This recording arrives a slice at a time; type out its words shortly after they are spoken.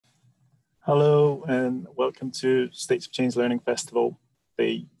Hello and welcome to States of Change Learning Festival,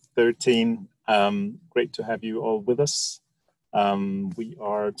 Day 13. Great to have you all with us. We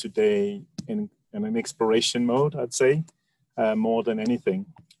are today in an exploration mode, I'd say, more than anything.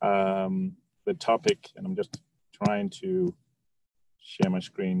 The topic, and I'm just trying to share my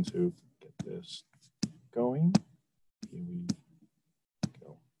screen to get this going. Here we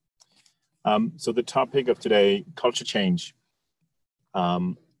go. So the topic of today, culture change.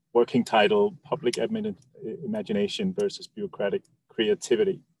 Working title, Public Imagination versus Bureaucratic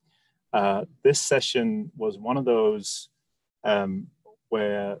Creativity. This session was one of those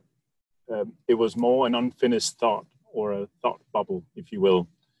where it was more an unfinished thought or a thought bubble, if you will,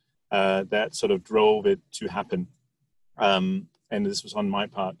 that sort of drove it to happen. And this was on my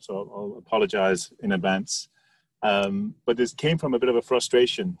part, so I'll apologize in advance. But this came from a bit of a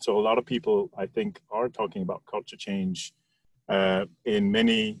frustration. So a lot of people, I think, are talking about culture change in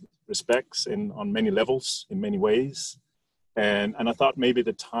many respects, on many levels, in many ways. And I thought maybe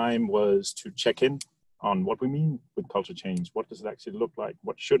the time was to check in on what we mean with culture change. What does it actually look like?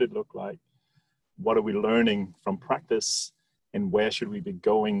 What should it look like? What are we learning from practice? And where should we be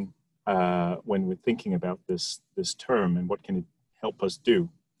going when we're thinking about this term, and what can it help us do?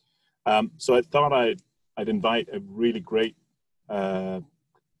 So I thought I'd invite a really great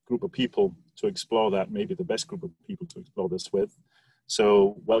group of people to explore that, maybe the best group of people to explore this with.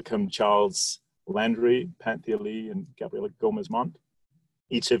 So welcome Charles Landry, Panthea Lee, and Gabriella Gomez-Mont.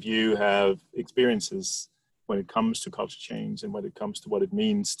 Each of you have experiences when it comes to culture change and when it comes to what it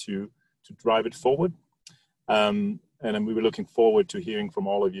means to drive it forward. And we were looking forward to hearing from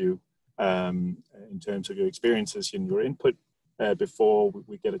all of you in terms of your experiences and your input before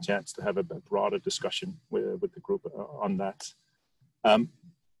we get a chance to have a broader discussion with the group on that.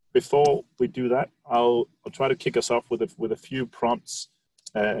 Before we do that, I'll try to kick us off with a few prompts,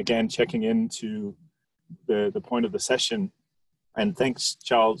 again, checking into the point of the session. And thanks,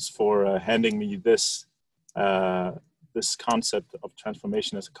 Charles, for handing me this concept of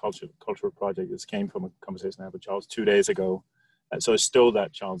transformation as a cultural project. This came from a conversation I had with Charles 2 days ago. So I stole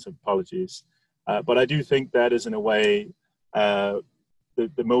that, Charles, apologies. But I do think that is, in a way,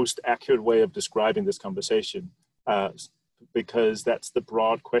 the most accurate way of describing this conversation, because that's the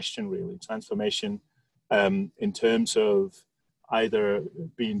broad question, really. Transformation in terms of either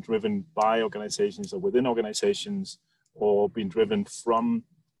being driven by organizations or within organizations, or being driven from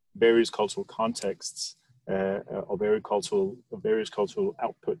various cultural contexts or various cultural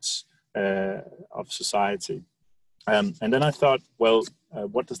outputs of society. And then I thought, well,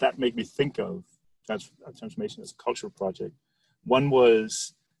 what does that make me think of transformation as a cultural project? One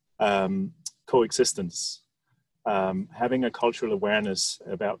was coexistence. Having a cultural awareness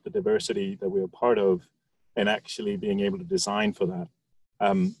about the diversity that we're a part of, and actually being able to design for that.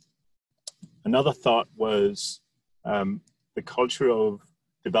 Another thought was the culture of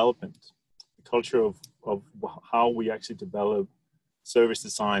development, the culture of how we actually develop service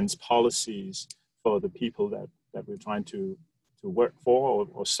designs, policies for the people that we're trying to work for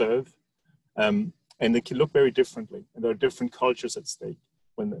or serve. And they can look very differently, and there are different cultures at stake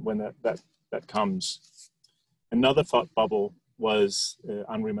when that comes. Another thought bubble was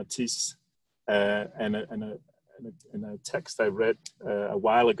Henri Matisse, and a text I read a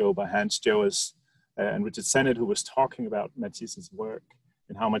while ago by Hans Joas and Richard Sennett, who was talking about Matisse's work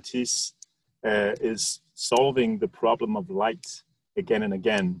and how Matisse is solving the problem of light again and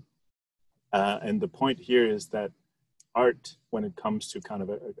again. And the point here is that art, when it comes to kind of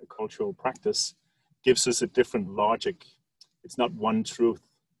a cultural practice, gives us a different logic. It's not one truth.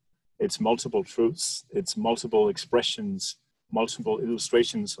 It's multiple truths, it's multiple expressions, multiple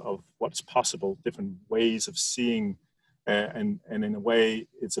illustrations of what's possible, different ways of seeing, and in a way,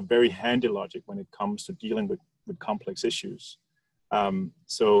 it's a very handy logic when it comes to dealing with complex issues.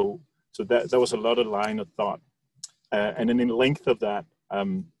 So that was a lot of line of thought. And then in the length of that,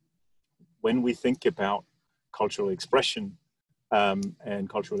 when we think about cultural expression and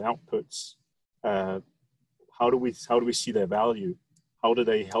cultural outputs, how do we see their value? How do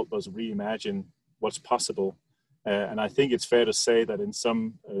they help us reimagine what's possible? And I think it's fair to say that in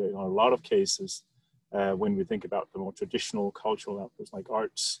a lot of cases, when we think about the more traditional cultural outputs like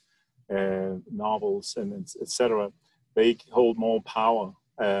arts, novels, and et cetera, they hold more power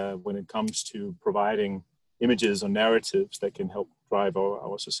when it comes to providing images or narratives that can help drive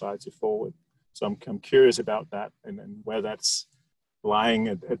our society forward. So I'm curious about that and where that's lying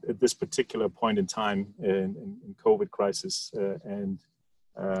at this particular point in time in COVID crisis, and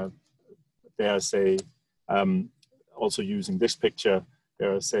dare I say, also using this picture,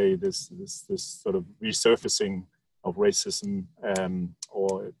 dare I say, this sort of resurfacing of racism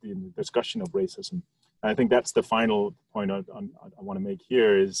or the discussion of racism. And I think that's the final point I want to make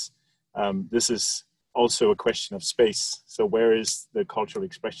here is this is also a question of space. So where is the cultural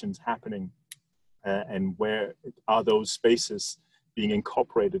expressions happening and where are those spaces being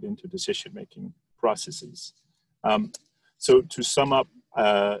incorporated into decision-making processes? So to sum up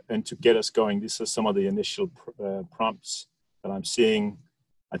and to get us going, these are some of the initial prompts that I'm seeing.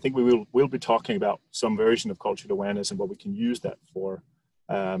 I think we'll be talking about some version of cultural awareness and what we can use that for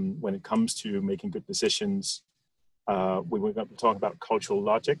when it comes to making good decisions. We're going to talk about cultural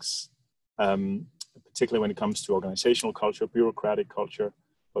logics, particularly when it comes to organizational culture, bureaucratic culture,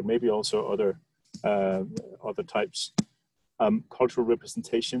 but maybe also other types. Cultural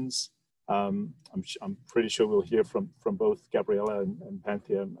representations. I'm pretty sure we'll hear from both Gabriella and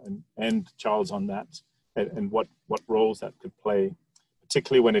Panthea and Charles on that, and what roles that could play,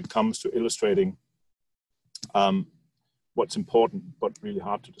 particularly when it comes to illustrating what's important but really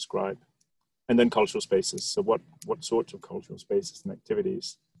hard to describe. And then cultural spaces. So what sorts of cultural spaces and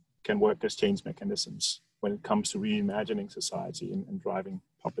activities can work as change mechanisms when it comes to reimagining society and driving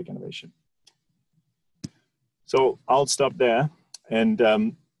public innovation. So I'll stop there, and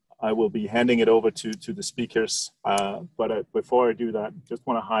I will be handing it over to the speakers. But before I do that, just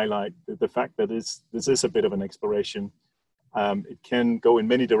want to highlight the fact that this is a bit of an exploration. It can go in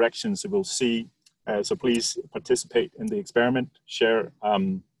many directions, we'll see. So please participate in the experiment, share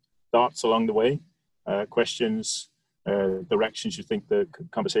thoughts along the way, questions, directions you think the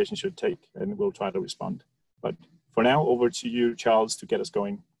conversation should take, and we'll try to respond. But for now, over to you, Charles, to get us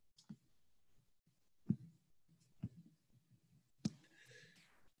going.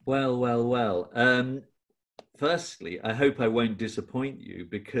 Well. Firstly, I hope I won't disappoint you,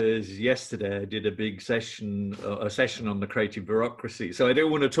 because yesterday I did a big session, a session on the creative bureaucracy. So I don't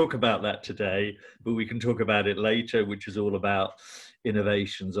want to talk about that today, but we can talk about it later, which is all about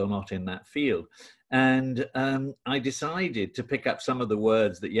innovations or not in that field. And I decided to pick up some of the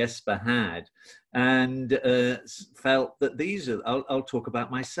words that Jesper had, and felt that these are, I'll talk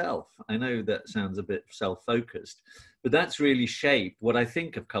about myself. I know that sounds a bit self-focused, but that's really shaped what I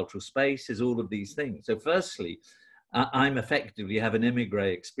think of cultural space, is all of these things. So firstly, I'm effectively have an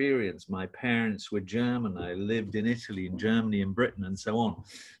immigrant experience. My parents were German. I lived in Italy, in Germany, in Britain, and so on.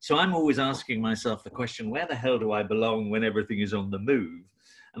 So I'm always asking myself the question, where the hell do I belong when everything is on the move?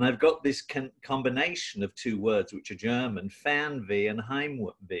 And I've got this combination of two words, which are German, Fernweh and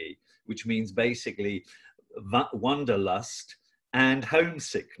Heimweh, which means basically wanderlust and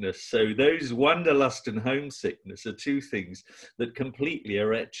homesickness. So those wanderlust and homesickness are two things that completely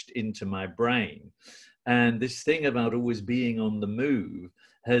are etched into my brain. And this thing about always being on the move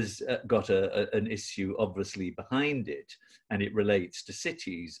has got an issue obviously behind it, and it relates to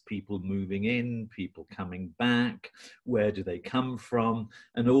cities, people moving in, people coming back, where do they come from,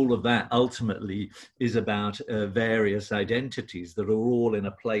 and all of that ultimately is about various identities that are all in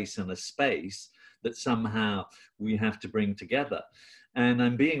a place and a space that somehow we have to bring together. And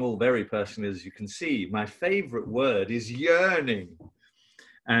I'm being all very personal, as you can see. My favorite word is yearning.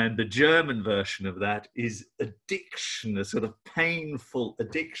 And the German version of that is addiction, a sort of painful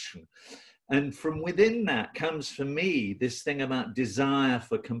addiction. And from within that comes for me this thing about desire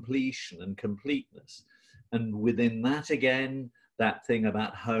for completion and completeness. And within that again, that thing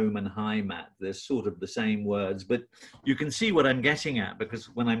about home and Heimat, they're sort of the same words, but you can see what I'm getting at, because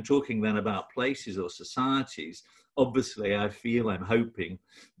when I'm talking then about places or societies, obviously I feel, I'm hoping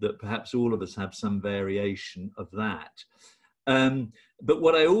that perhaps all of us have some variation of that. But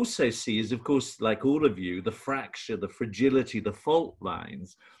what I also see is, of course, like all of you, the fracture, the fragility, the fault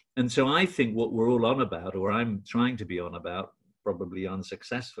lines. And so I think what we're all on about, or I'm trying to be on about, probably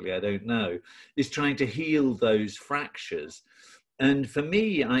unsuccessfully, I don't know, is trying to heal those fractures. And for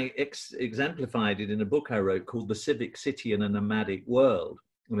me, I exemplified it in a book I wrote called The Civic City in a Nomadic World.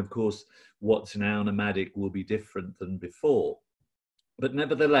 And of course, what's now nomadic will be different than before. But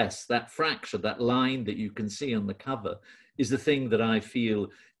nevertheless, that fracture, that line that you can see on the cover, is the thing that I feel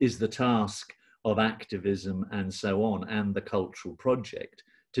is the task of activism and so on, and the cultural project,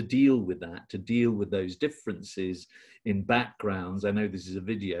 to deal with that, to deal with those differences in backgrounds. I know this is a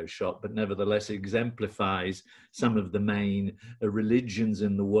video shot, but nevertheless exemplifies some of the main religions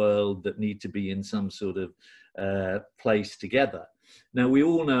in the world that need to be in some sort of place together. Now, we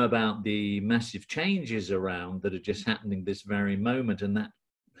all know about the massive changes around that are just happening this very moment, and that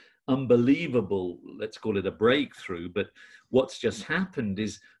unbelievable, let's call it a breakthrough, but what's just happened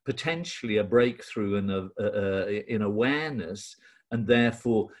is potentially a breakthrough in awareness and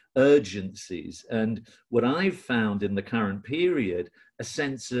therefore urgencies. And what I've found in the current period, a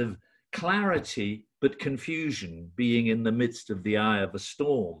sense of clarity but confusion, being in the midst of the eye of a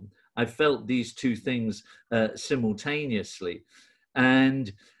storm. I felt these two things simultaneously.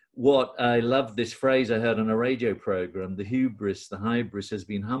 And what I love, this phrase I heard on a radio program, the hubris, the hybris has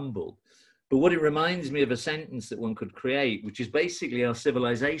been humbled. But what it reminds me of a sentence that one could create, which is basically our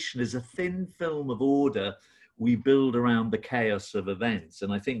civilization is a thin film of order we build around the chaos of events.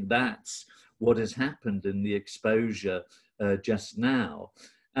 And I think that's what has happened in the exposure just now.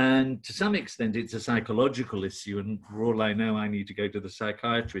 And to some extent, it's a psychological issue. And for all I know, I need to go to the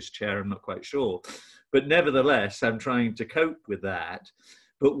psychiatrist chair. I'm not quite sure. But nevertheless, I'm trying to cope with that.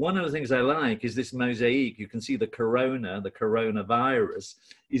 But one of the things I like is this mosaic. You can see the coronavirus,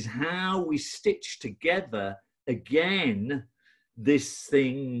 is how we stitch together again this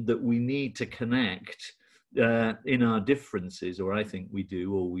thing that we need to connect in our differences, or I think we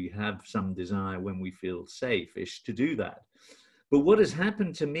do, or we have some desire when we feel safe-ish to do that. But what has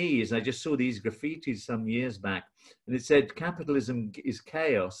happened to me is I just saw these graffitis some years back, and it said capitalism is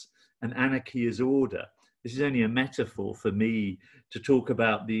chaos and anarchy is order. This is only a metaphor for me to talk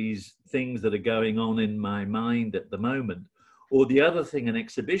about these things that are going on in my mind at the moment. Or the other thing, an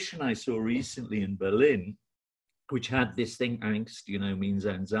exhibition I saw recently in Berlin, which had this thing, angst, you know, means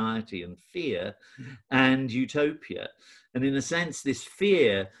anxiety and fear and utopia. And in a sense, this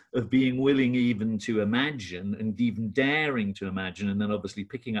fear of being willing even to imagine and even daring to imagine, and then obviously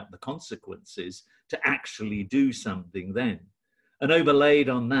picking up the consequences to actually do something then. And overlaid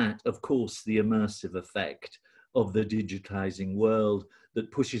on that, of course, the immersive effect of the digitizing world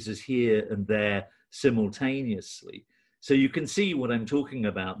that pushes us here and there simultaneously. So you can see what I'm talking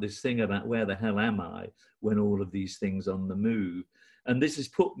about, this thing about where the hell am I when all of these things on the move. And this has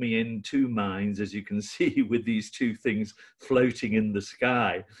put me in two minds, as you can see, with these two things floating in the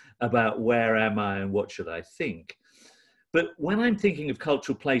sky about where am I and what should I think. But when I'm thinking of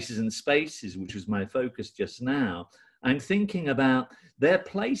cultural places and spaces, which was my focus just now, I'm thinking about they're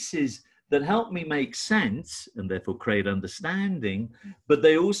places that help me make sense and therefore create understanding, but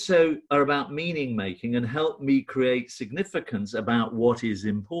they also are about meaning making and help me create significance about what is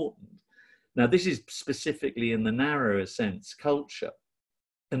important. Now, this is specifically in the narrower sense, culture.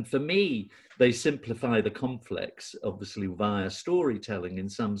 And for me, they simplify the complex, obviously via storytelling in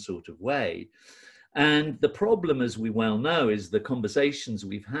some sort of way. And the problem, as we well know, is the conversations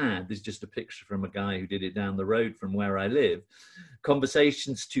we've had. This is just a picture from a guy who did it down the road from where I live.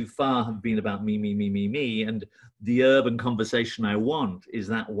 Conversations too far have been about me, me, me, me, me. And the urban conversation I want is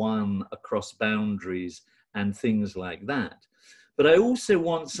that one across boundaries and things like that. But I also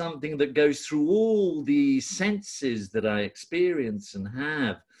want something that goes through all the senses that I experience and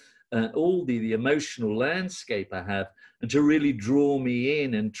have, all the emotional landscape I have, and to really draw me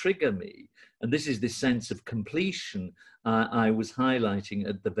in and trigger me. And this is this sense of completion I was highlighting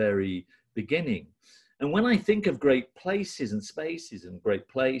at the very beginning. And when I think of great places and spaces, and great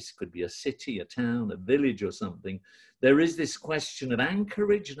place could be a city, a town, a village or something, there is this question of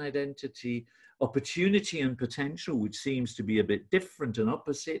anchorage and identity, opportunity and potential, which seems to be a bit different and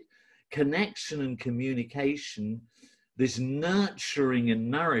opposite, connection and communication, this nurturing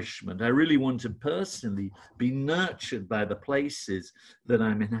and nourishment. I really want to personally be nurtured by the places that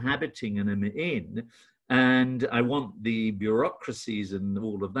I'm inhabiting and am in. And I want the bureaucracies and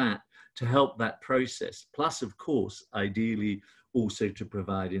all of that to help that process. Plus, of course, ideally also to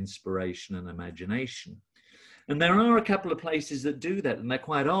provide inspiration and imagination. And there are a couple of places that do that, and they're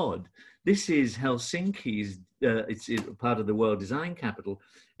quite odd. This is Helsinki's, it's part of the World Design Capital.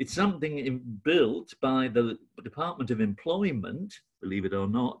 It's something built by the Department of Employment, believe it or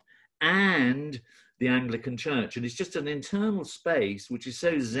not, and the Anglican Church. And it's just an internal space, which is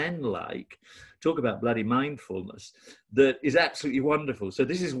so Zen-like, talk about bloody mindfulness, that is absolutely wonderful. So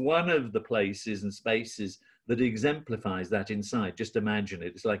this is one of the places and spaces that exemplifies that inside. Just imagine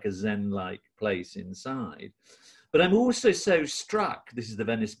it, it's like a Zen-like place inside. But I'm also so struck, this is the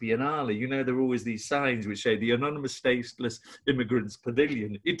Venice Biennale, you know, there are always these signs which say the anonymous stateless immigrants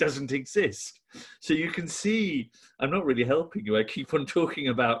pavilion. It doesn't exist. So you can see, I'm not really helping you, I keep on talking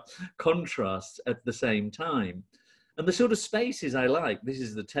about contrasts at the same time. And the sort of spaces I like, this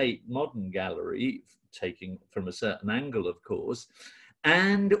is the Tate Modern Gallery, taking from a certain angle, of course,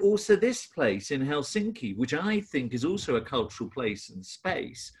 and also this place in Helsinki, which I think is also a cultural place and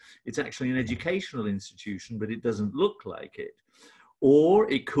space. It's actually an educational institution, but it doesn't look like it. Or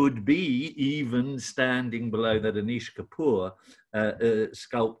it could be even standing below that Anish Kapoor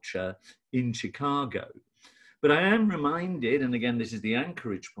sculpture in Chicago. But I am reminded, and again, this is the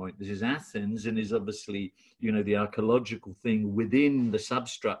anchorage point, this is Athens, and is obviously, you know, the archaeological thing within the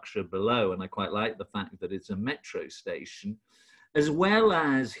substructure below. And I quite like the fact that it's a metro station. as well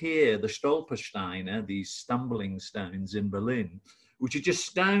as here, the Stolpersteine, these stumbling stones in Berlin, which are just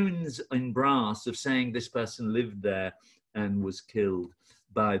stones in brass of saying this person lived there and was killed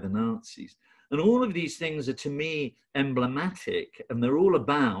by the Nazis. And all of these things are, to me, emblematic, and they're all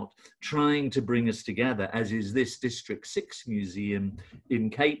about trying to bring us together, as is this District 6 museum in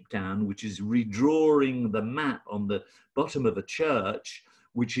Cape Town, which is redrawing the map on the bottom of a church,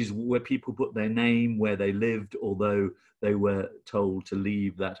 which is where people put their name, where they lived, although they were told to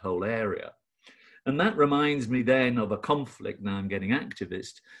leave that whole area. And that reminds me then of a conflict. Now I'm getting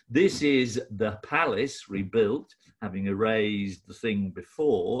activist. This is the palace rebuilt, having erased the thing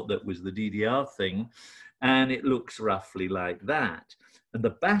before that was the DDR thing. And it looks roughly like that. And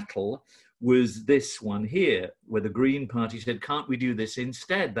the battle was this one here, where the Green Party said, can't we do this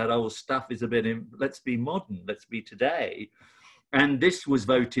instead? That old stuff is a bit, let's be modern, let's be today. And this was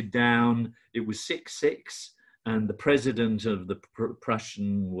voted down. It was 6-6. And the president of the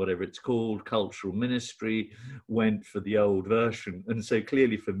Prussian, whatever it's called, cultural ministry, went for the old version. And so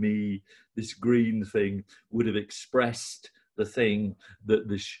clearly for me, this green thing would have expressed the thing that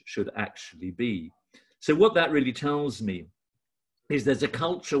this should actually be. So what that really tells me is there's a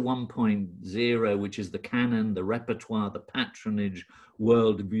culture 1.0, which is the canon, the repertoire, the patronage,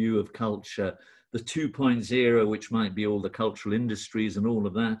 worldview of culture. The 2.0, which might be all the cultural industries and all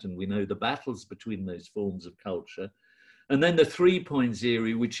of that, and we know the battles between those forms of culture. And then the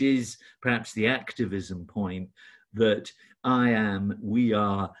 3.0, which is perhaps the activism point, that we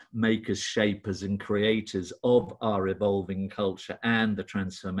are makers, shapers, and creators of our evolving culture and the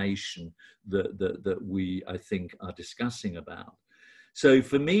transformation that we, I think, are discussing about. So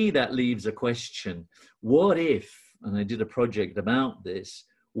for me, that leaves a question, what if, and I did a project about this,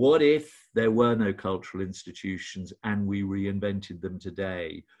 what if there were no cultural institutions and we reinvented them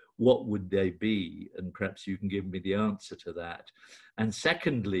today? What would they be? And perhaps you can give me the answer to that. And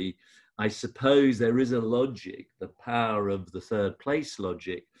secondly, I suppose there is a logic, the power of the third place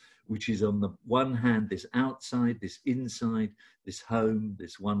logic, which is on the one hand, this outside, this inside, this home,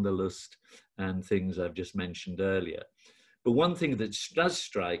 this wanderlust, and things I've just mentioned earlier. But one thing that does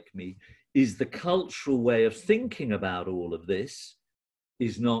strike me is the cultural way of thinking about all of this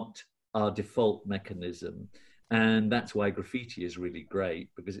is not our default mechanism. And that's why graffiti is really great,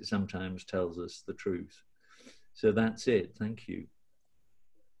 because it sometimes tells us the truth. So that's it. Thank you.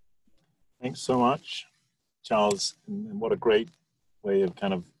 Thanks so much, Charles. And what a great way of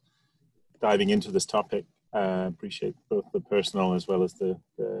kind of diving into this topic. Appreciate both the personal as well as the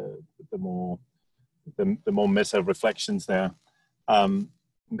more meta reflections there. I'm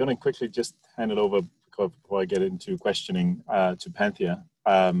going to quickly just hand it over before I get into questioning to Panthea.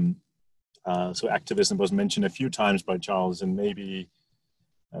 So activism was mentioned a few times by Charles, and maybe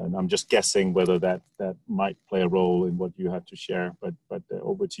I'm just guessing whether that might play a role in what you have to share. But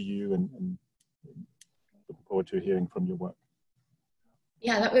over to you, and looking forward to hearing from your work.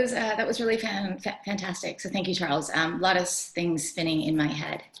 Yeah, that was really fantastic. So thank you, Charles. A lot of things spinning in my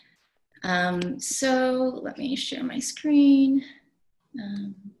head. So let me share my screen.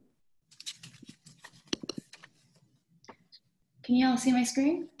 Can you all see my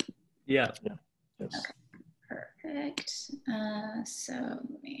screen? Yeah. Yeah. Yes. Okay, perfect. So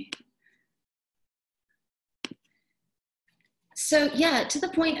let me. So yeah, to the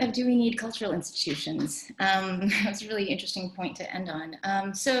point of do we need cultural institutions? That's a really interesting point to end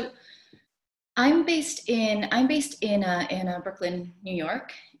on. So I'm based in Brooklyn, New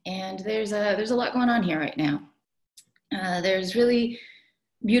York, and there's a lot going on here right now. There's really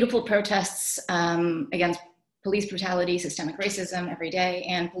beautiful protests against police brutality, systemic racism every day,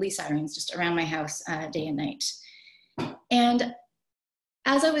 and police sirens just around my house day and night. And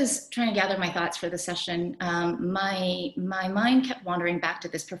as I was trying to gather my thoughts for the session, my mind kept wandering back to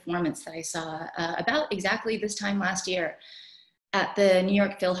this performance that I saw about exactly this time last year at the New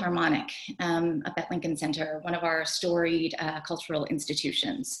York Philharmonic up at Lincoln Center, one of our storied cultural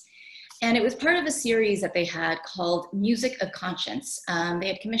institutions. And it was part of a series that they had called Music of Conscience. They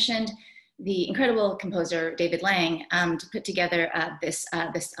had commissioned the incredible composer David Lang to put together this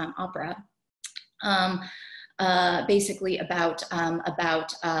opera, basically about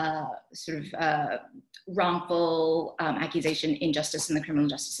wrongful accusation, injustice in the criminal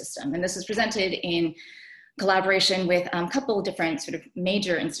justice system. And this is presented in collaboration with a couple of different sort of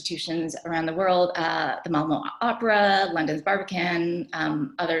major institutions around the world, the Malmo Opera, London's Barbican,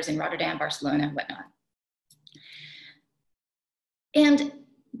 others in Rotterdam, Barcelona, and whatnot. And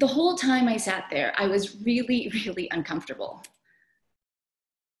the whole time I sat there, I was really, really uncomfortable.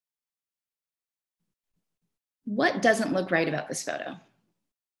 What doesn't look right about this photo?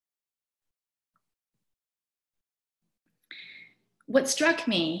 what struck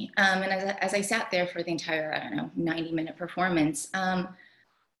me, and as I sat there for the entire, I don't know, 90-minute performance,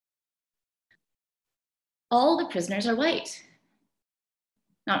 all the prisoners are white.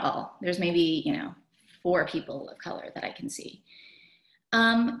 Not all. There's maybe, 4 people of color that I can see.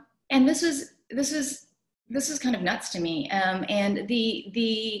 And this was kind of nuts to me. And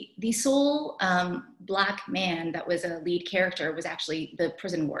the sole Black man that was a lead character was actually the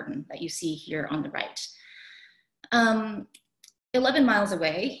prison warden that you see here on the right. 11 miles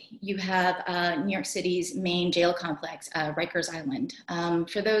away, you have New York City's main jail complex, Rikers Island.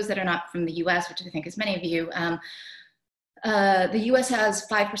 For those that are not from the US, which I think is many of you, the US has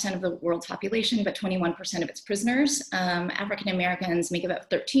 5% of the world's population, but 21% of its prisoners. African Americans make about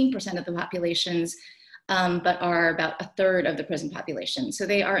 13% of the populations, but are about 1/3 of the prison population. So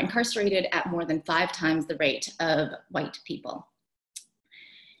they are incarcerated at more than 5 times the rate of white people.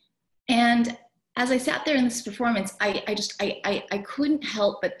 And as I sat there in this performance, I couldn't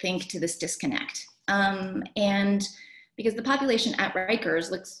help but think to this disconnect. And because the population at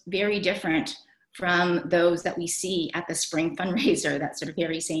Rikers looks very different from those that we see at the spring fundraiser that sort of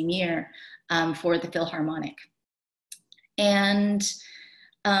very same year for the Philharmonic. And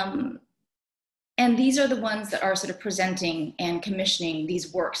these are the ones that are sort of presenting and commissioning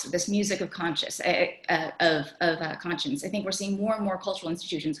these works, this music of conscience. I think we're seeing more and more cultural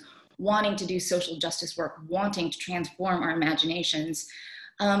institutions wanting to do social justice work, wanting to transform our imaginations.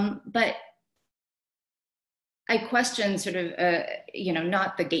 But I question sort of,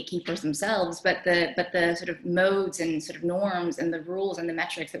 not the gatekeepers themselves, but the sort of modes and sort of norms and the rules and the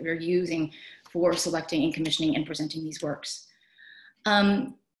metrics that we're using for selecting and commissioning and presenting these works.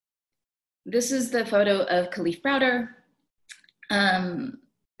 This is the photo of Khalif Browder,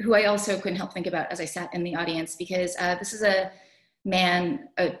 who I also couldn't help think about as I sat in the audience, because this is a man,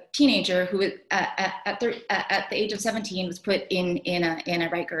 a teenager who at the age of 17 was put in a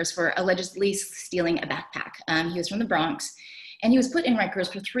Rikers for allegedly stealing a backpack. He was from the Bronx, and he was put in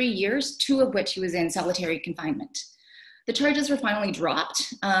Rikers for 3 years, 2 of which he was in solitary confinement. The charges were finally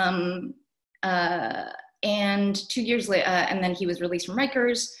dropped, and 2 years later, and then he was released from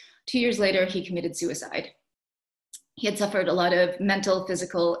Rikers. 2 years later, he committed suicide. He had suffered a lot of mental,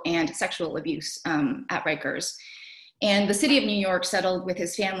 physical, and sexual abuse at Rikers. And the city of New York settled with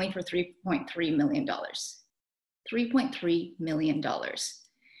his family for $3.3 million. $3.3 million.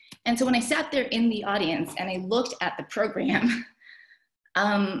 And so when I sat there in the audience and I looked at the program,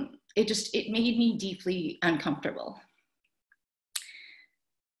 it made me deeply uncomfortable.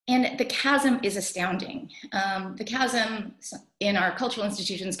 And the chasm is astounding. The chasm in our cultural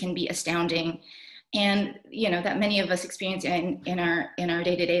institutions can be astounding, and that many of us experience in our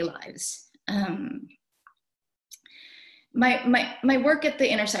day-to-day lives. My work at the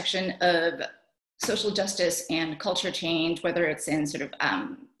intersection of social justice and culture change, whether it's in sort of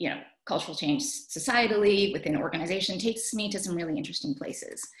cultural change societally within an organization, takes me to some really interesting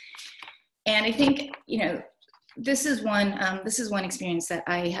places. And I think this is one experience that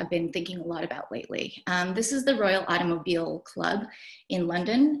I have been thinking a lot about lately. This is the Royal Automobile Club in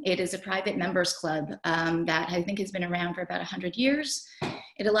London. It is a private members club that I think has been around for about 100 years.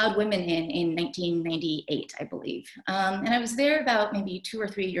 It allowed women in 1998, I believe. And I was there about maybe 2 or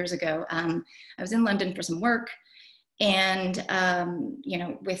 3 years ago. I was in London for some work, and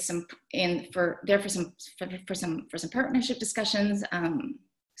for some partnership discussions.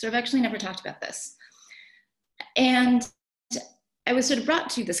 So I've actually never talked about this. And I was sort of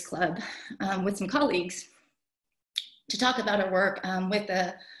brought to this club with some colleagues to talk about our work with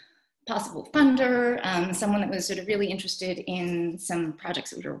a possible funder, someone that was sort of really interested in some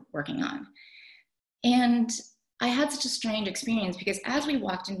projects that we were working on. And I had such a strange experience because as we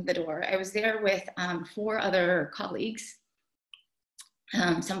walked into the door, I was there with 4 other colleagues,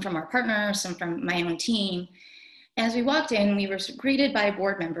 some from our partner, some from my own team. As we walked in, we were greeted by a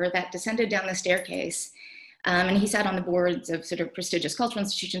board member that descended down the staircase. And he sat on the boards of sort of prestigious cultural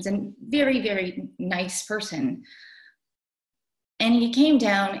institutions, and very, very nice person. And he came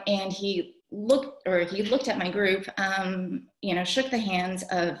down and he looked at my group, shook the hands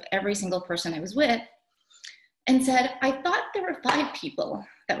of every single person I was with and said, "I thought there were 5 people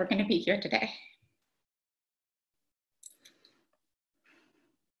that were going to be here today."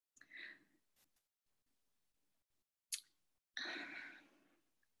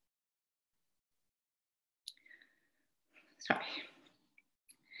 Sorry.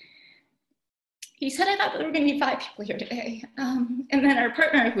 He said, "I thought there were going to be 5 people here today." And then our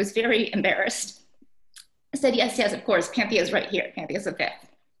partner, who was very embarrassed, said, yes, of course, Panthea's right here. Panthea's the 5th.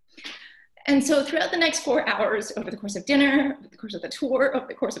 And so throughout the next 4 hours, over the course of dinner, over the course of the tour, over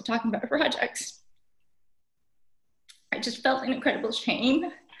the course of talking about our projects, I it just felt an incredible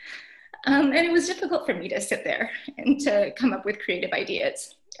shame. And it was difficult for me to sit there and to come up with creative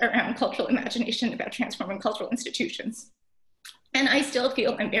ideas around cultural imagination, about transforming cultural institutions. And I still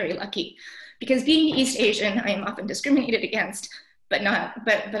feel I'm very lucky, because being East Asian, I am often discriminated against, but I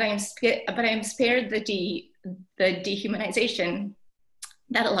am spared the dehumanization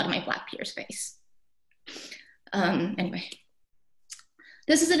that a lot of my Black peers face. Anyway,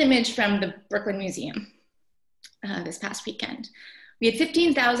 this is an image from the Brooklyn Museum this past weekend. We had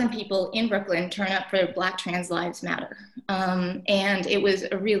 15,000 people in Brooklyn turn up for Black Trans Lives Matter. And it was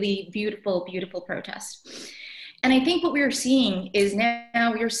a really beautiful, beautiful protest. And I think what we are seeing is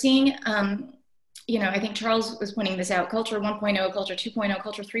now we are seeing, you know, I think Charles was pointing this out, culture 1.0, culture 2.0,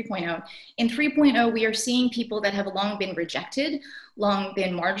 culture 3.0. In 3.0, we are seeing people that have long been rejected, long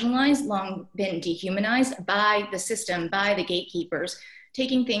been marginalized, long been dehumanized by the system, by the gatekeepers,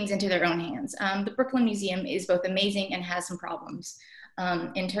 taking things into their own hands. The Brooklyn Museum is both amazing and has some problems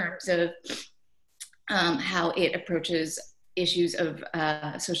in terms of how it approaches issues of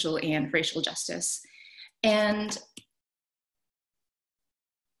social and racial justice. And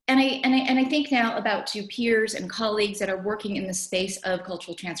I think now about to peers and colleagues that are working in the space of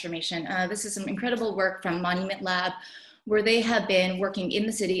cultural transformation. This is some incredible work from Monument Lab, where they have been working in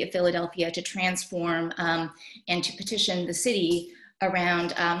the city of Philadelphia to transform and to petition the city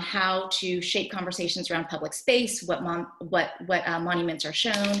around how to shape conversations around public space, what monuments are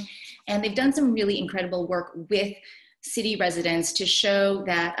shown. And they've done some really incredible work with city residents to show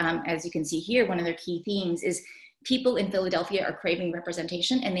that, as you can see here, one of their key themes is people in Philadelphia are craving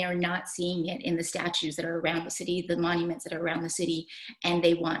representation, and they are not seeing it in the statues that are around the city, the monuments that are around the city, and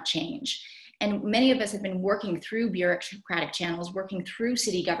they want change. And many of us have been working through bureaucratic channels, working through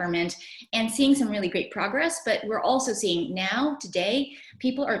city government, and seeing some really great progress. But we're also seeing now, today,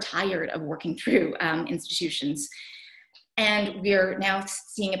 people are tired of working through institutions. And we're now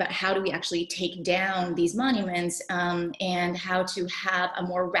seeing about how do we actually take down these monuments and how to have a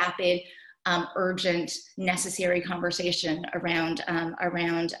more rapid, urgent, necessary conversation around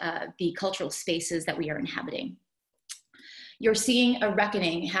the cultural spaces that we are inhabiting. You're seeing a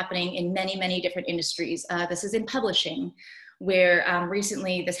reckoning happening in many, many different industries. This is in publishing, where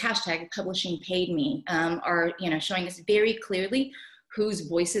recently this hashtag publishing paid me are showing us very clearly whose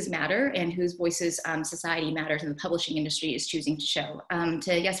voices matter and whose voices society matters, and the publishing industry is choosing to show. To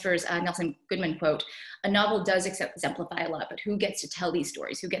Jesper's Nelson Goodman quote, a novel does exemplify a lot, but who gets to tell these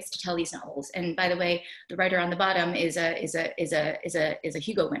stories? Who gets to tell these novels? And by the way, the writer on the bottom is a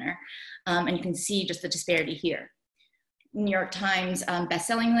Hugo winner, and you can see just the disparity here. New York Times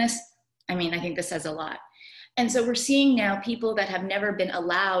best-selling list. I mean, I think this says a lot. And so we're seeing now people that have never been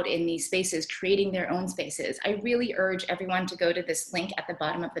allowed in these spaces creating their own spaces. I really urge everyone to go to this link at the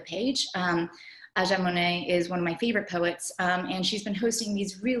bottom of the page. Aja Monet is one of my favorite poets, and she's been hosting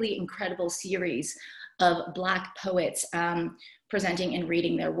these really incredible series of Black poets presenting and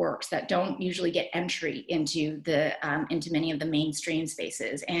reading their works that don't usually get entry into many of the mainstream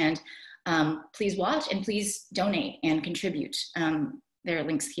spaces. And please watch and please donate and contribute. There are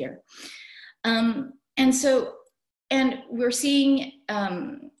links here. And we're seeing,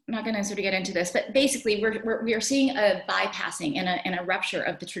 I'm not going to sort of get into this, but basically we are seeing a bypassing and a rupture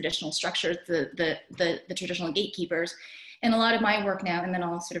of the traditional structures, the traditional gatekeepers. And a lot of my work now, and then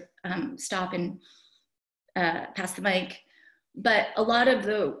I'll sort of stop and pass the mic, but a lot of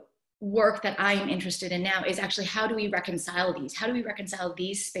the work that I am interested in now is actually how do we reconcile these? How do we reconcile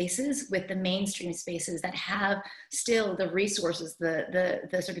these spaces with the mainstream spaces that have still the resources, the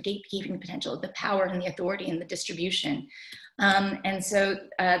sort of gatekeeping potential, the power and the authority and the distribution? And so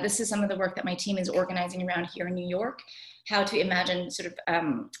this is some of the work that my team is organizing around here in New York, how to imagine sort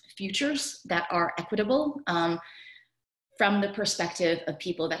of futures that are equitable, from the perspective of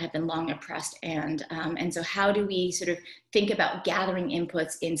people that have been long oppressed. And so how do we sort of think about gathering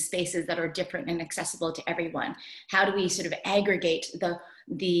inputs in spaces that are different and accessible to everyone? How do we sort of aggregate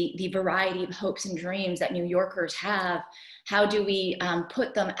the variety of hopes and dreams that New Yorkers have? How do we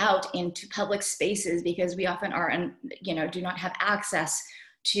put them out into public spaces, because we often are, do not have access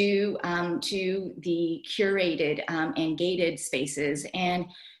to the curated and gated spaces? And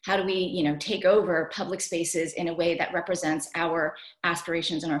how do we, take over public spaces in a way that represents our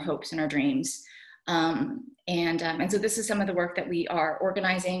aspirations and our hopes and our dreams? And so this is some of the work that we are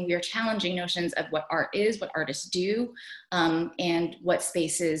organizing. We are challenging notions of what art is, what artists do, and what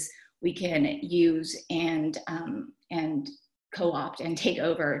spaces we can use and co-opt and take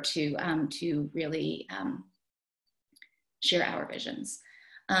over to really share our visions.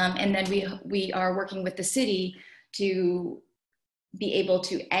 And then we are working with the city to be able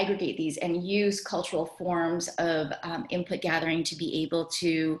to aggregate these and use cultural forms of input gathering to be able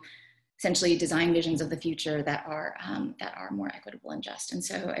to essentially design visions of the future that are more equitable and just. And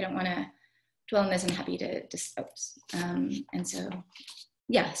so I don't want to dwell on this. I'm happy to and so,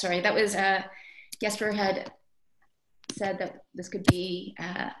 yeah, sorry, that was, Jesper had said that this could be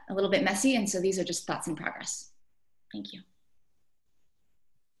a little bit messy. And so these are just thoughts in progress. Thank you.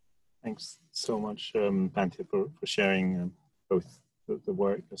 Thanks so much, Panthea, for sharing both the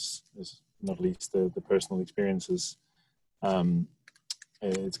work as not least the personal experiences.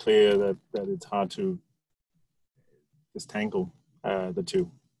 It's clear that it's hard to disentangle the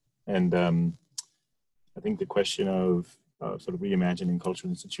two. And I think the question of sort of reimagining cultural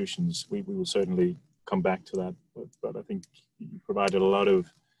institutions, we will certainly come back to that. But I think you provided a lot of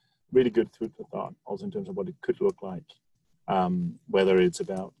really good food for thought, also in terms of what it could look like, whether it's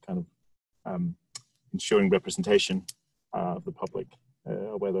about kind of ensuring representation of the public,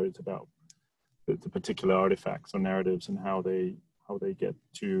 or whether it's about the particular artifacts or narratives and how they get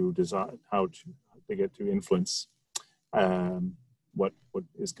to design, how they get to influence what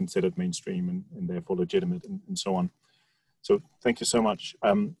is considered mainstream and therefore legitimate and so on. So thank you so much.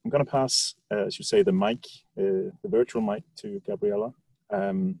 I'm going to pass, as you say, the mic, the virtual mic to Gabriella,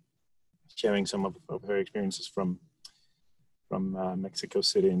 sharing some of her experiences from Mexico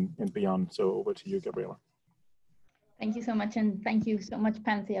City and beyond. So over to you, Gabriella. Thank you so much, and thank you so much,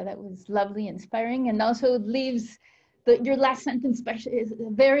 Panthea. That was lovely, inspiring, and also leaves your last sentence is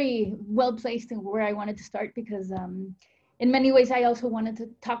very well placed in where I wanted to start, because in many ways I also wanted to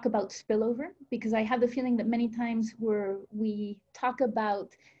talk about spillover, because I have the feeling that many times where we talk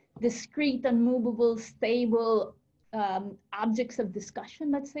about discrete, unmovable, stable objects of discussion,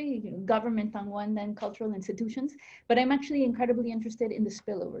 let's say, government on one, then cultural institutions, but I'm actually incredibly interested in the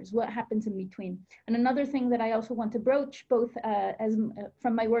spillovers, what happens in between. And another thing that I also want to broach, both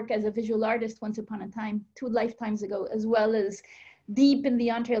from my work as a visual artist once upon a time, 2 lifetimes ago, as well as deep in the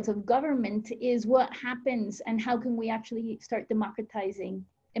entrails of government, is what happens and how can we actually start democratizing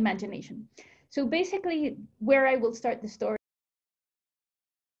imagination. So basically, where I will start the story.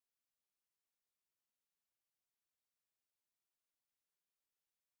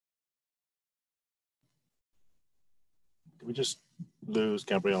 Did we just lose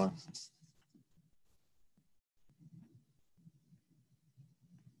Gabriella?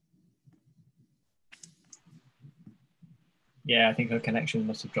 Yeah, I think her connection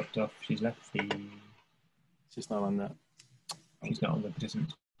must have dropped off. She's left the... She's not on that. She's not on the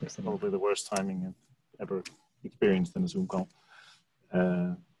participants. Probably the worst timing I've ever experienced in a Zoom call.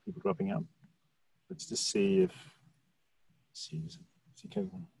 People dropping out. Let's just see if she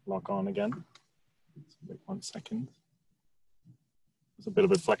can log on again. Let's wait 1 second. There's a bit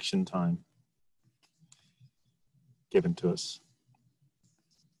of reflection time given to us.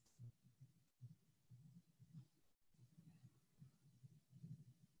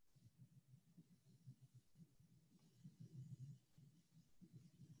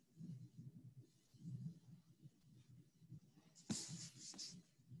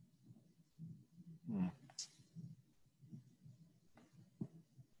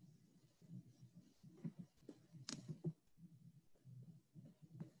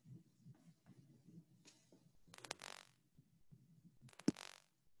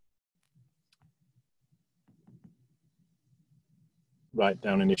 Write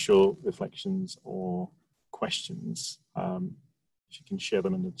down initial reflections or questions. If you can share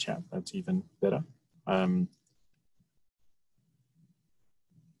them in the chat, that's even better. And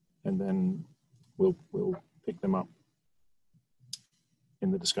then we'll pick them up in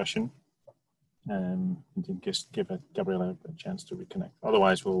the discussion and just give Gabriella a chance to reconnect.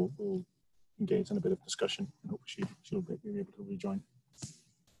 Otherwise, we'll engage in a bit of discussion and hope she'll be able to rejoin.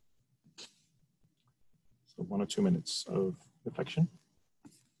 So 1 or 2 minutes of reflection.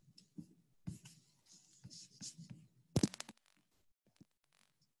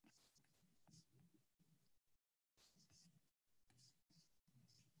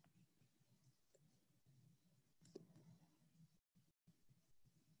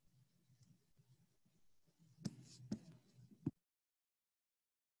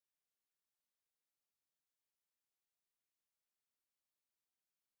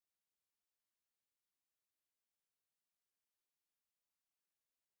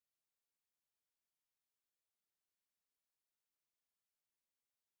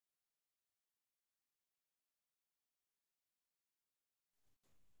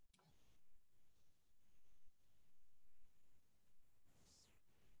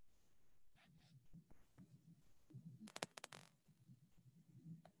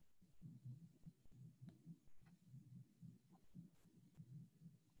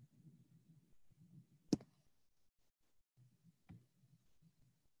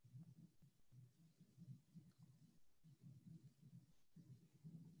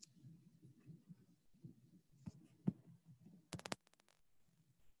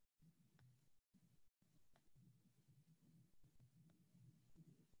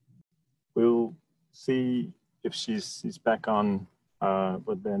 we'll see if she's back on,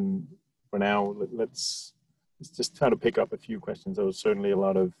 but then for now, let's just try to pick up a few questions. There was certainly a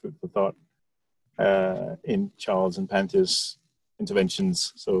lot of food for thought in Charles and Panthea's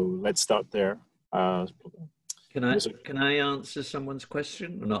interventions. So let's start there. Can I answer someone's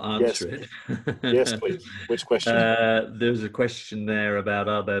question or not answer yes. it? Yes, please. Which question? There's a question there about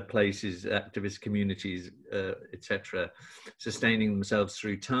other places, activist communities, etc., sustaining themselves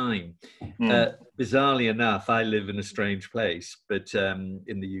through time. Bizarrely enough, I live in a strange place, but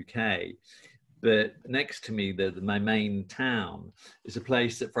in the UK. But next to me, my main town is a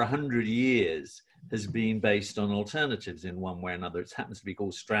place that for 100 years has been based on alternatives in one way or another. It happens to be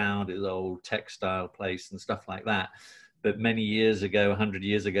called Stroud, it's an old textile place and stuff like that. But many years ago, 100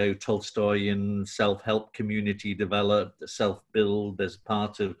 years ago, Tolstoyan self-help community developed, self-build. There's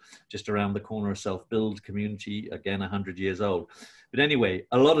part of just around the corner, a self-build community, again, 100 years old. But anyway,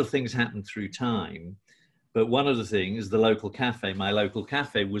 a lot of things happen through time. But one of the things, the local cafe, my local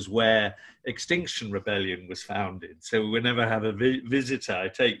cafe, was where Extinction Rebellion was founded. So whenever I have a visitor, I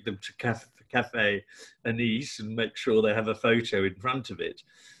take them to Cafe Anise and make sure they have a photo in front of it.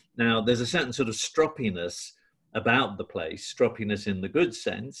 Now, there's a certain sort of stroppiness about the place, stroppiness in the good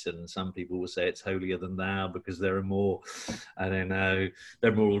sense, and some people will say it's holier than thou because there are more, I don't know,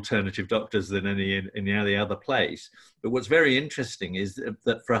 there are more alternative doctors than any other place. But what's very interesting is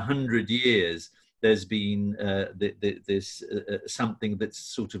that for 100 years, there's been this something that's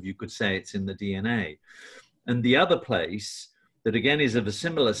sort of, you could say it's in the DNA. And the other place that again is of a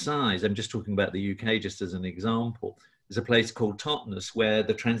similar size, I'm just talking about the UK just as an example, is a place called Totnes where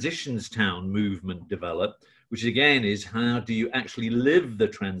the Transitions Town movement developed, which again is how do you actually live the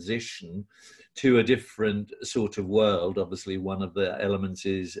transition to a different sort of world. Obviously one of the elements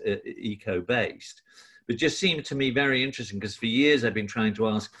is eco-based. But just seemed to me very interesting because for years I've been trying to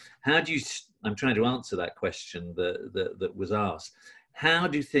ask, I'm trying to answer that question that was asked. How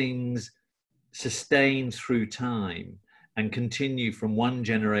do things sustain through time and continue from one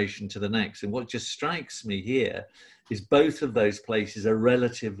generation to the next? And what just strikes me here is both of those places are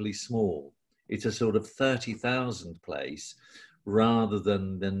relatively small. It's a sort of 30,000 place rather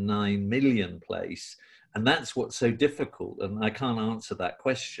than the 9 million place. And that's what's so difficult. And I can't answer that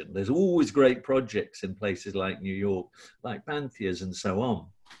question. There's always great projects in places like New York, like Panthea's and so on.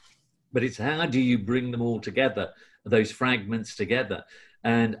 But it's how do you bring them all together, those fragments together?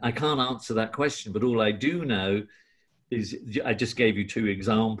 And I can't answer that question, but all I do know is I just gave you 2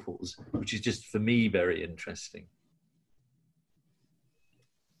 examples, which is just for me very interesting.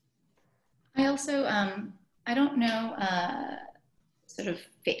 I also, I don't know, I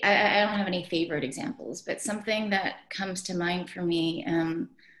don't have any favorite examples, but something that comes to mind for me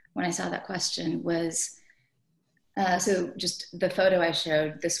when I saw that question was, so just the photo I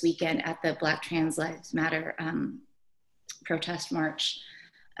showed this weekend at the Black Trans Lives Matter protest march.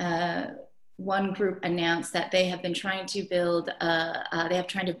 One group announced that they have been trying to build,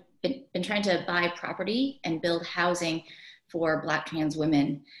 been trying to buy property and build housing for Black trans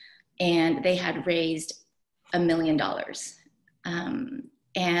women. And they had raised $1 million.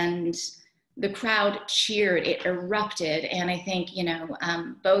 And the crowd cheered, it erupted. And I think, you know,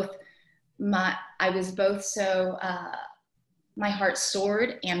 I was both so, my heart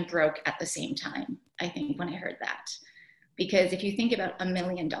soared and broke at the same time, I think, when I heard that. Because if you think about $1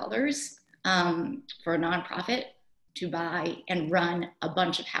 million for a nonprofit to buy and run a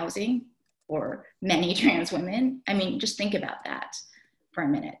bunch of housing for many trans women, I mean, just think about that for a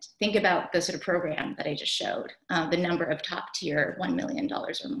minute. Think about the sort of program that I just showed, the number of top tier $1 million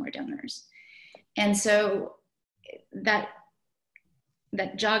or more donors. And so that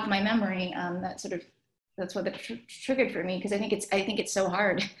jogged my memory. That's what triggered for me, because I think it's so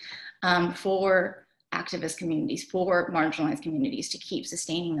hard for activist communities, for marginalized communities to keep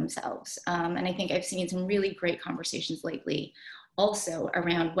sustaining themselves. And I think I've seen some really great conversations lately also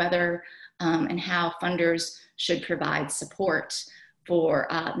around whether and how funders should provide support for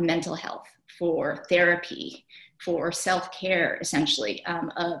mental health, for therapy, for self-care, essentially,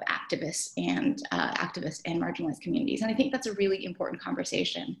 of activists and marginalized communities. And I think that's a really important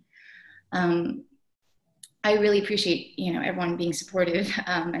conversation. I really appreciate, you know, everyone being supportive.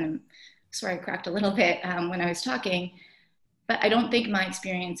 And I'm sorry I cracked a little bit when I was talking, but I don't think my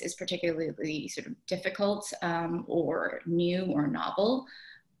experience is particularly sort of difficult or new or novel.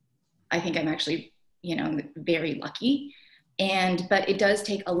 I think I'm actually, you know, very lucky. But it does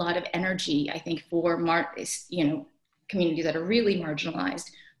take a lot of energy, I think, for communities that are really marginalized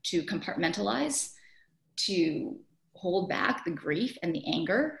to compartmentalize, to hold back the grief and the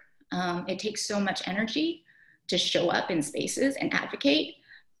anger. It takes so much energy to show up in spaces and advocate.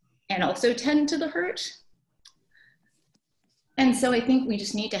 and also tend to the hurt. And so I think we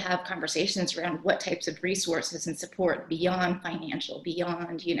just need to have conversations around what types of resources and support beyond financial,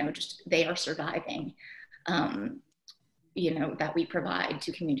 beyond, you know, just they are surviving, you know, that we provide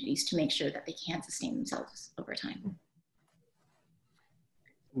to communities to make sure that they can sustain themselves over time.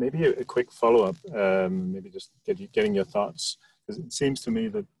 Maybe a quick follow-up, maybe just getting your thoughts, because it seems to me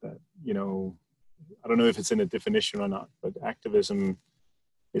that, you know, I don't know if it's in a definition or not, but activism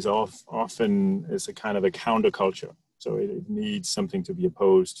is often is a kind of a counterculture. So it needs something to be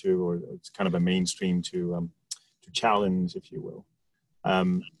opposed to, or it's kind of a mainstream to challenge, if you will.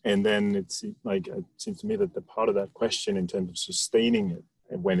 And then it's like, it seems to me that the part of that question in terms of sustaining it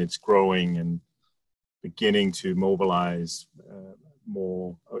and when it's growing and beginning to mobilize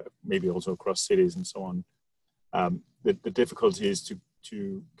more, maybe also across cities and so on, the difficulty is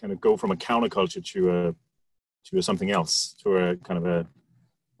to kind of go from a counterculture to a something else, to a kind of a,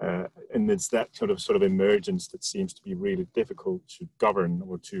 and it's that sort of emergence that seems to be really difficult to govern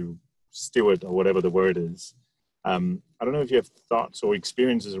or to steward, or whatever the word is. I don't know if you have thoughts or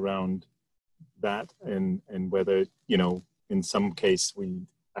experiences around that, and whether, you know, in some case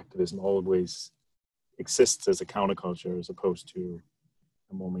activism always exists as a counterculture as opposed to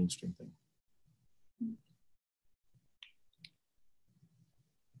a more mainstream thing.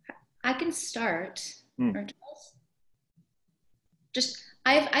 I can start. Just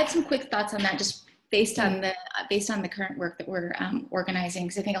I have some quick thoughts on that, just based on the current work that we're organizing.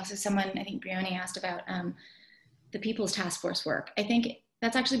 Because I think also I think Brioni asked about the People's Task Force work. I think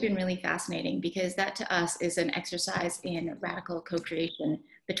that's actually been really fascinating, because that to us is an exercise in radical co-creation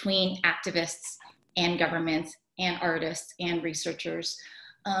between activists and governments and artists and researchers.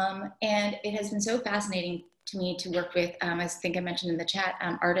 And it has been so fascinating to me to work with, as I think I mentioned in the chat,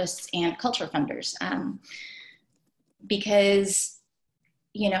 artists and culture funders. Because,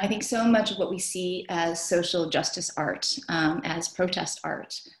 you know, I think so much of what we see as social justice art, as protest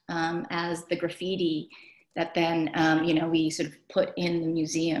art, as the graffiti that then, you know, we sort of put in the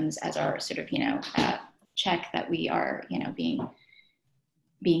museums as our sort of, you know, check that we are, you know, being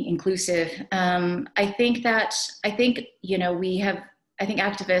inclusive. I think, you know, I think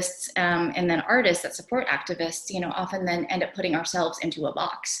activists and then artists that support activists, you know, often then end up putting ourselves into a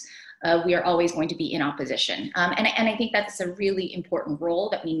box. We are always going to be in opposition. And I think that's a really important role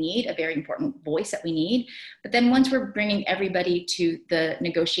that we need, a very important voice that we need. But then once we're bringing everybody to the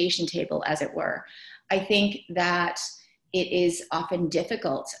negotiation table, as it were, I think that it is often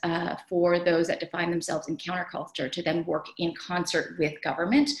difficult for those that define themselves in counterculture to then work in concert with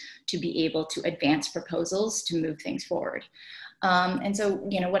government to be able to advance proposals to move things forward. And so,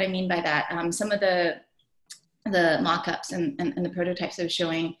 you know, what I mean by that, some of the mock-ups and the prototypes I was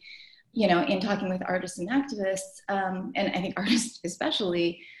showing, you know, in talking with artists and activists, and I think artists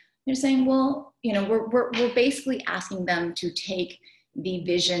especially, they're saying, well, you know, we're basically asking them to take the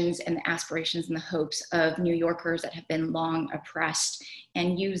visions and the aspirations and the hopes of New Yorkers that have been long oppressed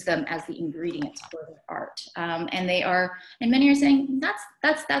and use them as the ingredients for their art. And many are saying,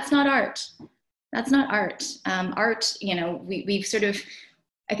 that's not art. That's not art. Art, you know, we've sort of,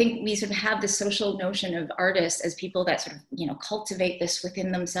 I think we sort of have this social notion of artists as people that sort of, you know, cultivate this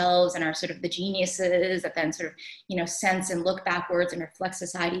within themselves and are sort of the geniuses that then sort of, you know, sense and look backwards and reflect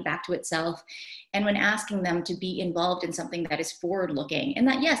society back to itself. And when asking them to be involved in something that is forward looking, and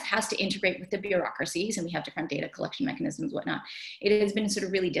that, yes, has to integrate with the bureaucracies, and we have different data collection mechanisms, whatnot, it has been sort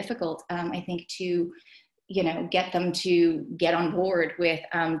of really difficult, I think, to, you know, get them to get on board with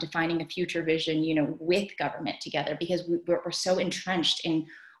defining a future vision, you know, with government together, because we're so entrenched in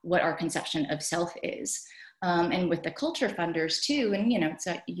what our conception of self is. And with the culture funders too, and, you know, it's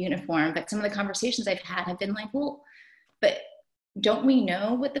a uniform, but some of the conversations I've had have been like, well, but don't we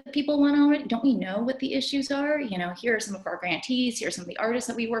know what the people want already? Don't we know what the issues are? You know, here are some of our grantees, here are some of the artists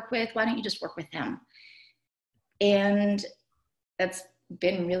that we work with. Why don't you just work with them? And that's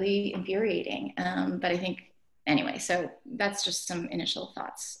been really infuriating. But I think, anyway, so that's just some initial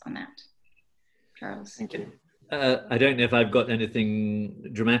thoughts on that. Charles. Thank you. I don't know if I've got anything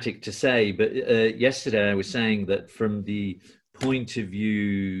dramatic to say, but yesterday I was saying that from the point of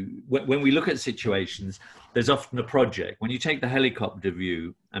view, when we look at situations, there's often a project. When you take the helicopter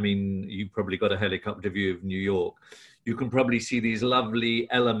view, I mean, you've probably got a helicopter view of New York, you can probably see these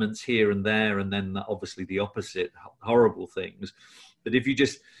lovely elements here and there, and then obviously the opposite, horrible things.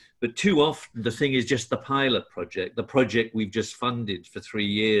 But too often the thing is just the pilot project, the project we've just funded for 3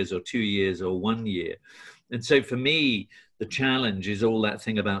 years or 2 years or 1 year. And so for me, the challenge is all that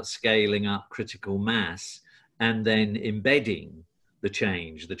thing about scaling up critical mass and then embedding the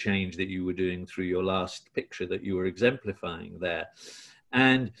change that you were doing through your last picture that you were exemplifying there.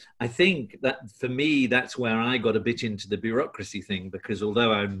 And I think that for me, that's where I got a bit into the bureaucracy thing, because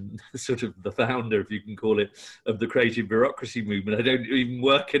although I'm sort of the founder, if you can call it, of the creative bureaucracy movement, I don't even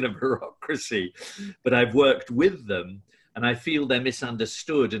work in a bureaucracy, but I've worked with them, and I feel they're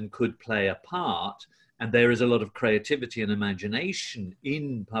misunderstood and could play a part. And there is a lot of creativity and imagination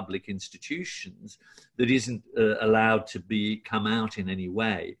in public institutions that isn't allowed to come out in any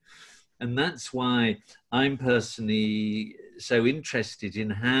way. And that's why I'm personally so interested in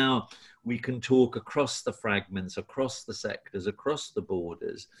how we can talk across the fragments, across the sectors, across the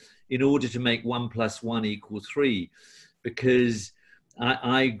borders, in order to make 1 + 1 = 3. Because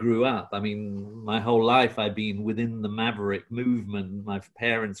I grew up, I mean, my whole life I've been within the maverick movement. My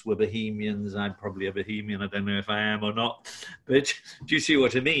parents were bohemians. I'm probably a bohemian. I don't know if I am or not, but do you see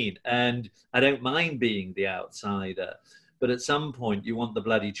what I mean? And I don't mind being the outsider. But at some point, you want the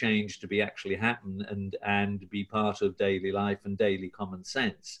bloody change to be actually happen and be part of daily life and daily common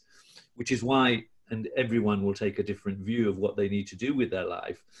sense, which is why, and everyone will take a different view of what they need to do with their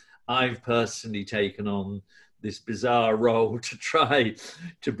life. I've personally taken on this bizarre role to try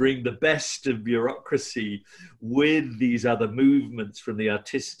to bring the best of bureaucracy with these other movements, from the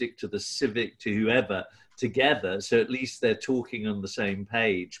artistic to the civic to whoever, together. So at least they're talking on the same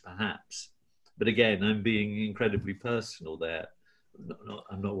page, perhaps. But again, I'm being incredibly personal there.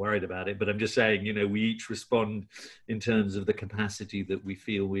 I'm not worried about it, but I'm just saying, you know, we each respond in terms of the capacity that we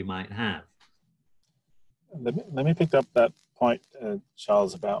feel we might have. Let me pick up that point,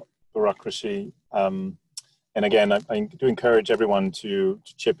 Charles, about bureaucracy. And again, I do encourage everyone to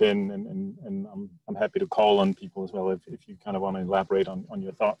chip in, and I'm happy to call on people as well if you kind of want to elaborate on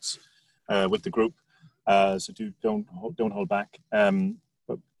your thoughts with the group. So don't hold back.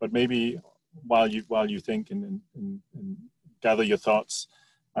 But maybe while you think and gather your thoughts,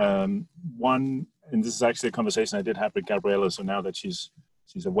 one, and this is actually a conversation I did have with Gabriella. So now that she's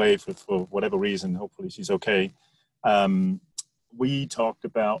away for whatever reason, hopefully she's okay. We talked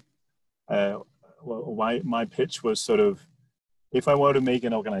about. My pitch was sort of, if I were to make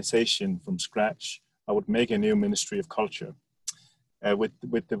an organization from scratch, I would make a new Ministry of Culture.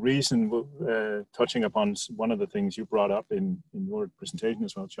 With the reason, touching upon one of the things you brought up in your presentation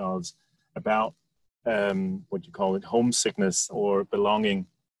as well, Charles, about what you call it, homesickness or belonging,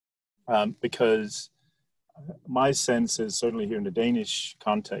 because my sense is, certainly here in the Danish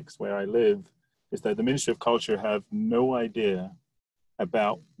context where I live, is that the Ministry of Culture have no idea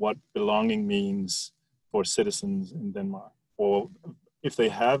about what belonging means for citizens in Denmark, or if they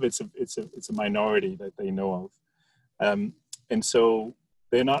have, it's a minority that they know of, and so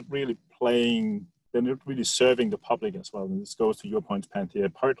they're not really serving the public as well. And this goes to your point, Panthea,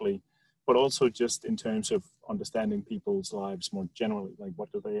 partly, but also just in terms of understanding people's lives more generally, like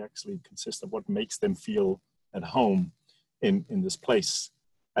what do they actually consist of, what makes them feel at home in this place.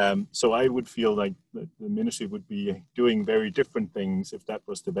 So I would feel like the ministry would be doing very different things if that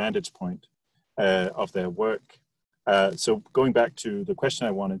was the vantage point of their work. So going back to the question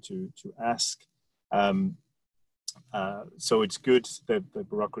I wanted to ask, so it's good that the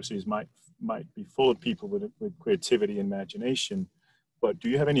bureaucracies might be full of people with creativity and imagination, but do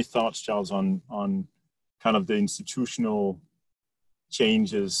you have any thoughts, Charles, on kind of the institutional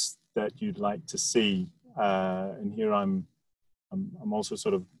changes that you'd like to see? And here I'm also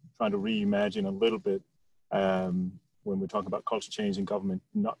sort of trying to reimagine a little bit when we talk about culture change in government,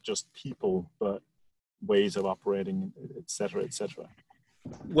 not just people, but ways of operating, et cetera, et cetera.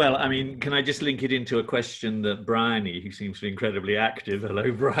 Well, I mean, can I just link it into a question that Bryony, who seems to be incredibly active,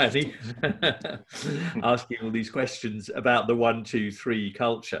 hello Bryony, asking all these questions about the 1, 2, 3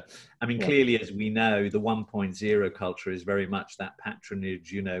 culture. I mean, clearly, as we know, the 1.0 culture is very much that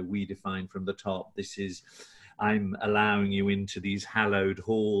patronage, you know, we define from the top. This is, I'm allowing you into these hallowed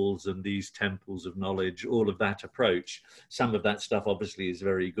halls and these temples of knowledge, all of that approach. Some of that stuff obviously is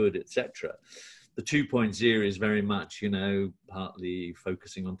very good, etc. The 2.0 is very much, you know, partly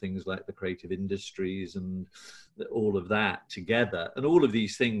focusing on things like the creative industries and all of that together. And all of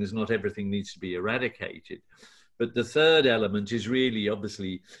these things, not everything needs to be eradicated. But the third element is really,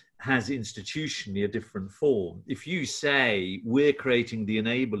 obviously, has institutionally a different form. If you say we're creating the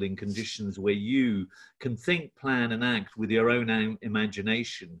enabling conditions where you can think, plan and act with your own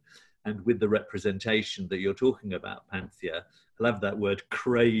imagination and with the representation that you're talking about, Panthea, I love that word,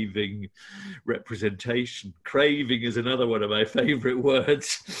 craving representation. Craving is another one of my favorite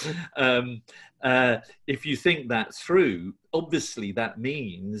words. If you think that through, obviously that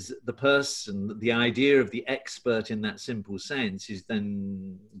means the person, the idea of the expert in that simple sense is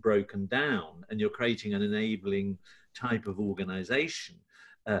then broken down, and you're creating an enabling type of organization.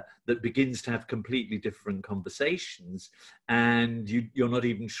 that begins to have completely different conversations, and you're not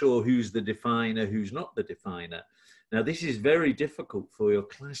even sure who's the definer, who's not the definer. Now, this is very difficult for your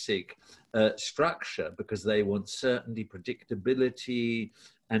classic structure, because they want certainty, predictability,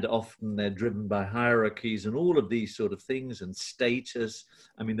 and often they're driven by hierarchies and all of these sort of things, and status.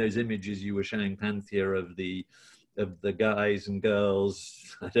 I mean, those images you were showing, Panthea, of the guys and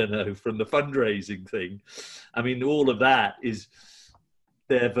girls, I don't know, from the fundraising thing. I mean, all of that is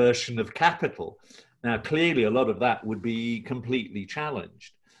their version of capital. Now, clearly, a lot of that would be completely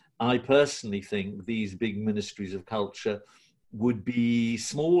challenged. I personally think these big ministries of culture would be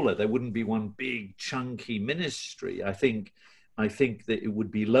smaller. There wouldn't be one big chunky ministry. I think that it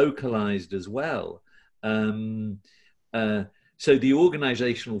would be localized as well. So the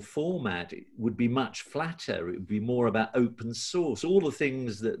organizational format would be much flatter. It would be more about open source, all the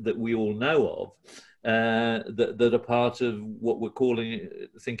things that we all know of, that are part of what we're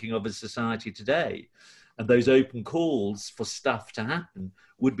thinking of as society today. And those open calls for stuff to happen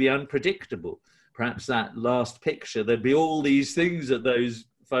would be unpredictable. Perhaps that last picture, there'd be all these things that those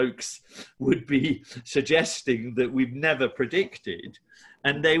folks would be suggesting that we've never predicted.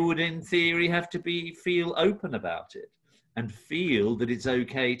 And they would, in theory, have to feel open about it and feel that it's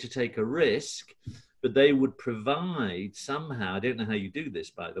okay to take a risk. But they would provide somehow, I don't know how you do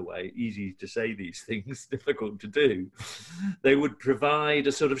this, by the way, easy to say these things, difficult to do. They would provide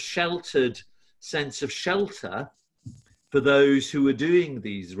a sort of sheltered sense of shelter for those who are doing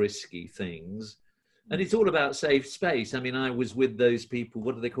these risky things. And it's all about safe space. I mean, I was with those people,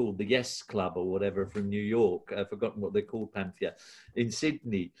 what are they called? The Yes Club or whatever from New York. I've forgotten what they're called, Panthea, in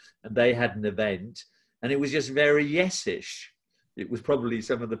Sydney. And they had an event and it was just very yes-ish. It was probably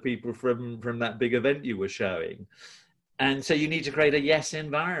some of the people from that big event you were showing. And so you need to create a yes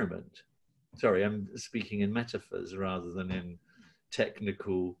environment. Sorry, I'm speaking in metaphors rather than in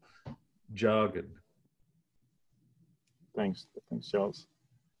technical jargon. Thanks, Charles.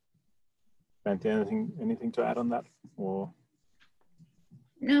 Panthea, anything to add on that, or?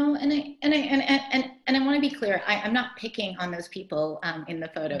 No, and I want to be clear. I'm not picking on those people in the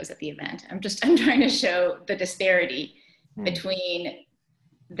photos at the event. I'm trying to show the disparity between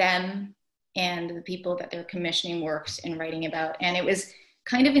them and the people that they're commissioning works and writing about. And it was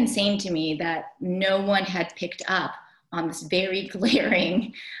kind of insane to me that no one had picked up on this very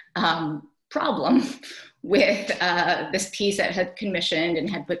glaring problem with this piece that had commissioned and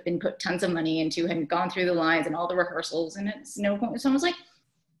had been put tons of money into, had gone through the lines and all the rehearsals, and it's no point. Someone was like,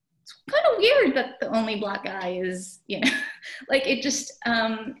 it's kind of weird that the only Black guy is, like it just,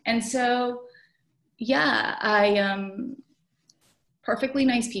 and so, yeah, perfectly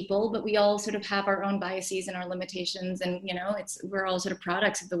nice people, but we all sort of have our own biases and our limitations, and we're all sort of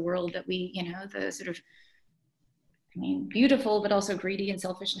products of the world that we, the sort of, beautiful, but also greedy and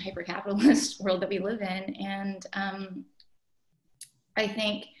selfish and hyper-capitalist world that we live in. And I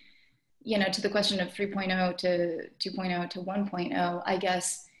think, to the question of 3.0 to 2.0 to 1.0, I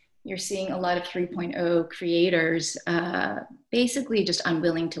guess you're seeing a lot of 3.0 creators basically just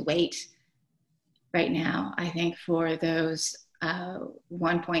unwilling to wait right now, I think, for those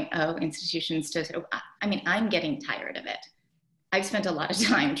 1.0 institutions to sort of, I'm getting tired of it. I've spent a lot of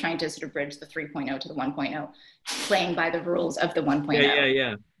time trying to sort of bridge the 3.0 to the 1.0, playing by the rules of the 1.0.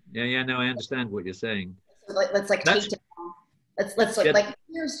 Yeah. No, I understand what you're saying. So let's take down. Let's look like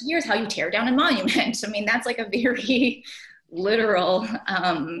here's how you tear down a monument. That's like a very literal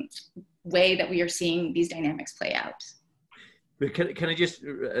way that we are seeing these dynamics play out. But can I just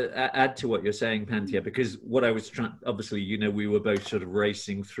add to what you're saying, Panthea? Because what I was trying, obviously, we were both sort of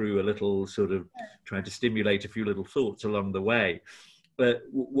racing through a little, sort of trying to stimulate a few little thoughts along the way. But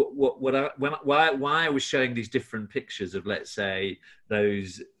why I was showing these different pictures of, let's say,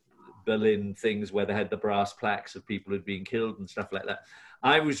 those Berlin things where they had the brass plaques of people who'd been killed and stuff like that,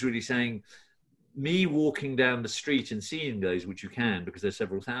 I was really saying, me walking down the street and seeing those, which you can because there's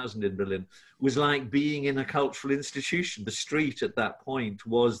several thousand in Berlin, was like being in a cultural institution. The street at that point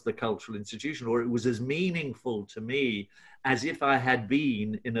was the cultural institution, or it was as meaningful to me as if I had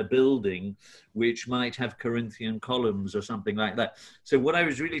been in a building which might have Corinthian columns or something like that. So what I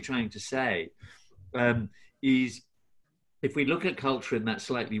was really trying to say is, if we look at culture in that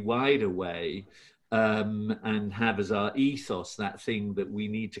slightly wider way, and have as our ethos that thing that we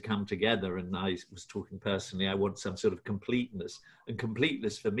need to come together, and I was talking personally, I want some sort of completeness, and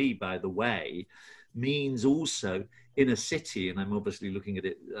completeness for me, by the way, means also in a city, and I'm obviously looking at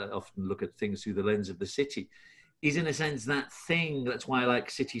it, often look at things through the lens of the city, is in a sense that thing. That's why I like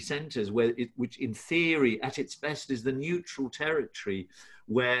city centres, which in theory at its best is the neutral territory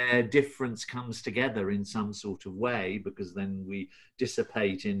where difference comes together in some sort of way, because then we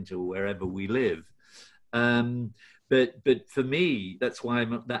dissipate into wherever we live. But for me, that's why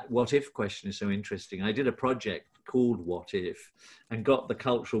that what if question is so interesting. I did a project called What If and got the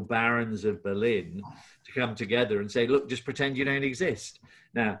cultural barons of Berlin to come together and say, look, just pretend you don't exist.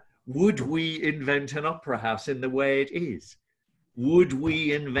 Now, would we invent an opera house in the way it is? Would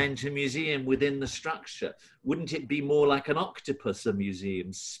we invent a museum within the structure? Wouldn't it be more like an octopus, a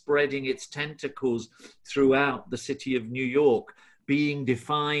museum, spreading its tentacles throughout the city of New York, being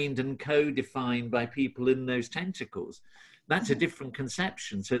defined and co-defined by people in those tentacles? That's a different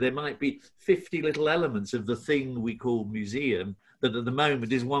conception. So there might be 50 little elements of the thing we call museum that at the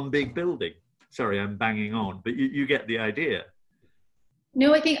moment is one big building. Sorry, I'm banging on, but you get the idea.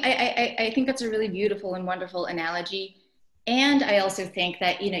 No, I think that's a really beautiful and wonderful analogy. And I also think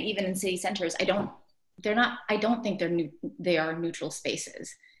that, you know, even in city centers, I don't think they are neutral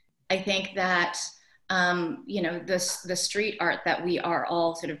spaces. I think that, you know, the street art that we are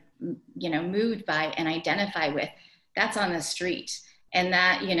all sort of, you know, moved by and identify with, that's on the street. And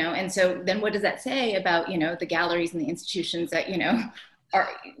that, you know, and so then what does that say about, you know, the galleries and the institutions that, you know, are,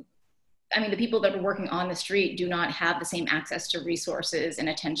 I mean, the people that are working on the street do not have the same access to resources and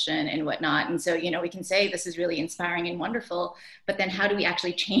attention and whatnot. And so, you know, we can say this is really inspiring and wonderful, but then how do we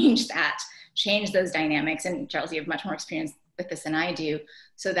actually change that, change those dynamics? And Charles, you have much more experience with this than I do,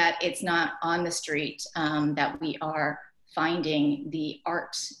 so that it's not on the street, that we are finding the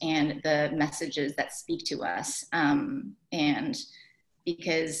art and the messages that speak to us. And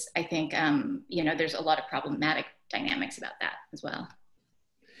because I think, you know, there's a lot of problematic dynamics about that as well.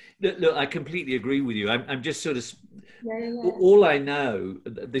 Look, I completely agree with you. I'm just sort of, all I know,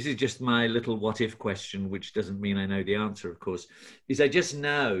 this is just my little what if question, which doesn't mean I know the answer, of course, is I just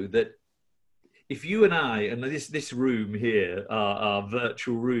know that if you and I, and this room here, our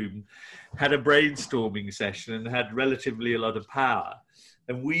virtual room, had a brainstorming session and had relatively a lot of power,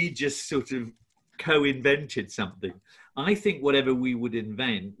 and we just sort of co-invented something, I think whatever we would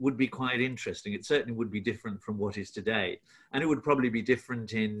invent would be quite interesting. It certainly would be different from what is today. And it would probably be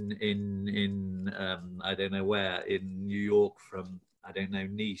different in I don't know where, in New York from, I don't know,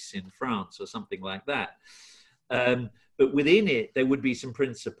 Nice in France or something like that. But within it, there would be some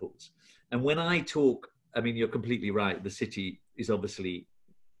principles. And when I talk, I mean, you're completely right. The city is obviously,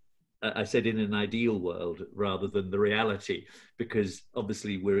 I said in an ideal world rather than the reality, because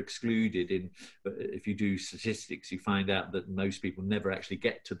obviously we're excluded in, if you do statistics, you find out that most people never actually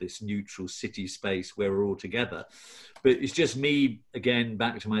get to this neutral city space where we're all together. But it's just me, again,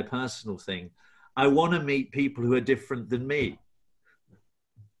 back to my personal thing. I want to meet people who are different than me,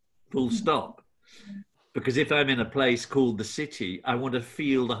 full stop. Because if I'm in a place called the city, I want to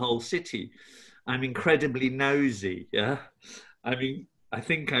feel the whole city. I'm incredibly nosy, yeah? I mean, I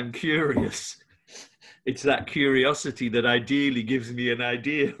think I'm curious. It's that curiosity that ideally gives me an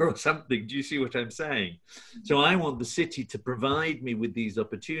idea or something. Do you see what I'm saying? So I want the city to provide me with these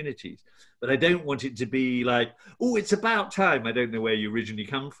opportunities, but I don't want it to be like, oh, it's about time. I don't know where you originally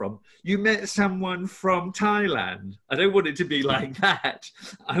come from. You met someone from Thailand. I don't want it to be like that.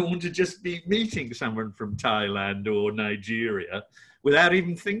 I want to just be meeting someone from Thailand or Nigeria without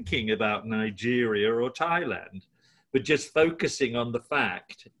even thinking about Nigeria or Thailand, but just focusing on the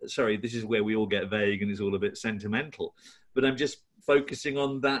fact, sorry, this is where we all get vague and is all a bit sentimental, but I'm just focusing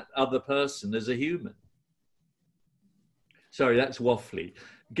on that other person as a human. Sorry, that's waffly.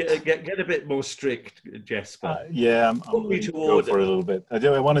 Get a bit more strict, Jesper. Yeah, I'm going to go for a little bit.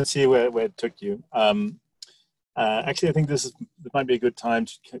 I want to see where it took you. Actually, I think this might be a good time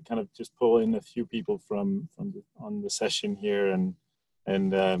to kind of just pull in a few people on the session here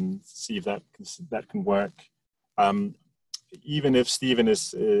and see if that can work. Even if Stephen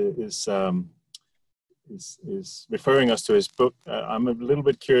is referring us to his book, I'm a little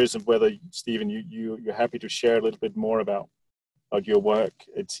bit curious of whether, Stephen, you're happy to share a little bit more about your work.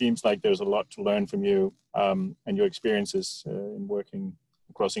 It seems like there's a lot to learn from you and your experiences in working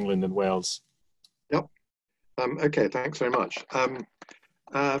across England and Wales. Yep. Okay, thanks very much.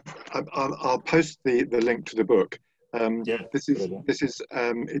 I'll post the link to the book. Yeah, this is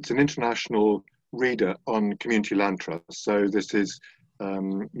it's an international reader on community land trust. So this is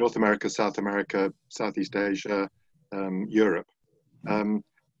North America, South America, Southeast Asia, Europe.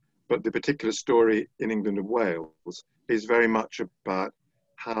 But the particular story in England and Wales is very much about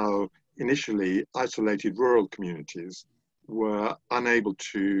how initially isolated rural communities were unable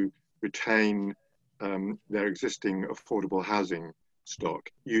to retain their existing affordable housing stock,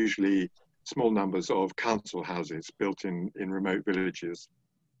 usually small numbers of council houses built in remote villages,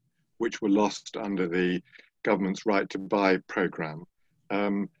 which were lost under the government's right to buy programme.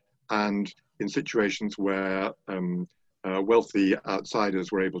 And in situations where wealthy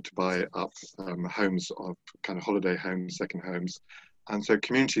outsiders were able to buy up homes of kind of holiday homes, second homes. And so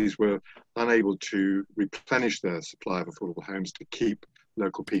communities were unable to replenish their supply of affordable homes to keep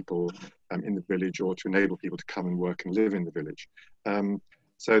local people in the village, or to enable people to come and work and live in the village.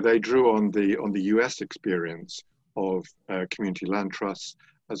 So they drew on the US experience of community land trusts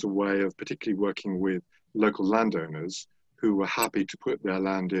as a way of particularly working with local landowners who were happy to put their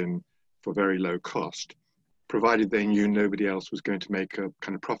land in for very low cost, provided they knew nobody else was going to make a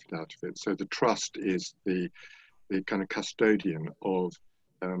kind of profit out of it. So the trust is the kind of custodian of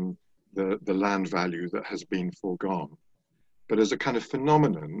the land value that has been foregone. But as a kind of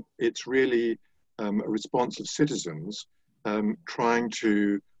phenomenon, it's really a response of citizens trying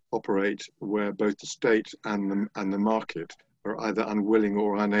to operate where both the state and the market are either unwilling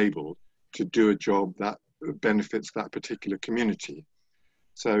or unable to do a job that benefits that particular community.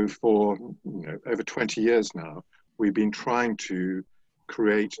 So for over 20 years now, we've been trying to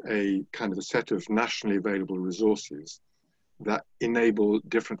create a kind of a set of nationally available resources that enable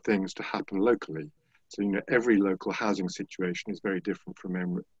different things to happen locally. So every local housing situation is very different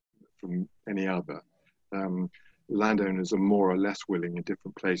from any other. Landowners are more or less willing in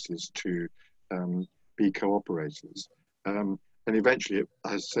different places to be cooperators. And eventually,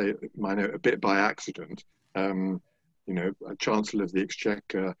 I say, a bit by accident, a Chancellor of the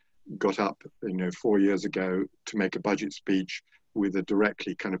Exchequer got up, 4 years ago to make a budget speech with a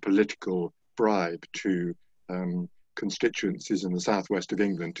directly kind of political bribe to constituencies in the southwest of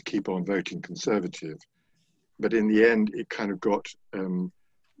England to keep on voting Conservative. But in the end, it kind of got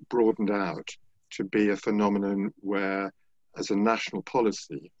broadened out to be a phenomenon where, as a national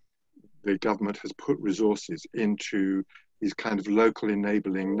policy, the government has put resources into these kind of local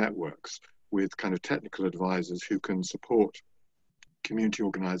enabling networks with kind of technical advisors who can support community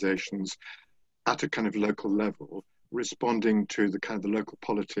organizations at a kind of local level, responding to the kind of the local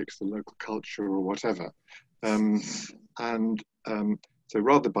politics, the local culture, or whatever. So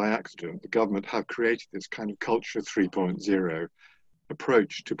rather by accident, the government have created this kind of culture 3.0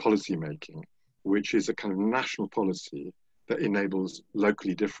 approach to policy making, which is a kind of national policy that enables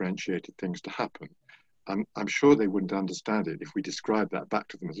locally differentiated things to happen. I'm sure they wouldn't understand it if we described that back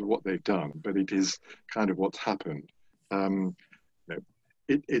to them as what they've done, but it is kind of what's happened.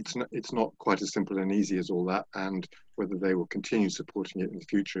 It's not quite as simple and easy as all that, and whether they will continue supporting it in the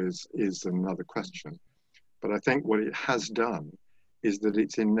future is another question. But I think what it has done is that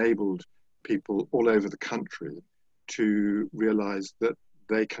it's enabled people all over the country to realize that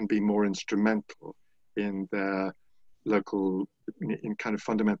they can be more instrumental in their local, in kind of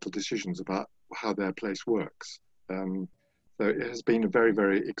fundamental decisions about how their place works. So it has been a very,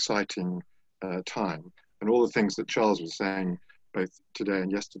 very exciting time. And all the things that Charles was saying, both today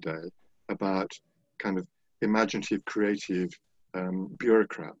and yesterday, about kind of imaginative, creative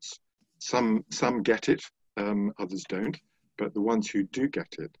bureaucrats. Some get it, others don't, but the ones who do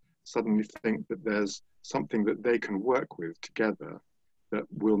get it suddenly think that there's something that they can work with together that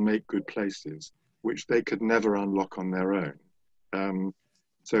will make good places, which they could never unlock on their own.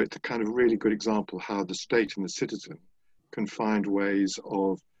 So it's a kind of really good example how the state and the citizen can find ways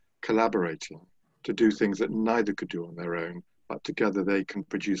of collaborating to do things that neither could do on their own, but together they can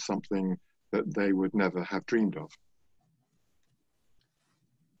produce something that they would never have dreamed of.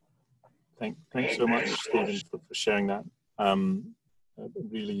 Thanks so much, Stephen, for sharing that.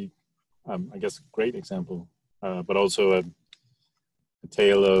 Really, I guess, great example, but also a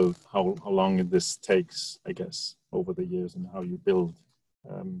tale of how long this takes, I guess, over the years, and how you build. I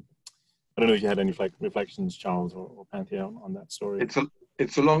don't know if you had any reflections, Charles or Panthea, on that story.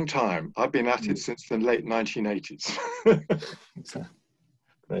 It's a long time. I've been at it since the late 1980s.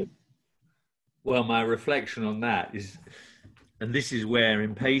 Great. Well, my reflection on that is, and this is where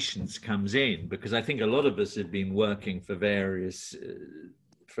impatience comes in, because I think a lot of us have been working for various,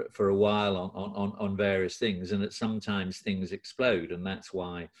 for a while on various things, and that sometimes things explode, and that's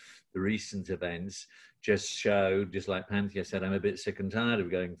why the recent events just show, just like Panthea said, I'm a bit sick and tired of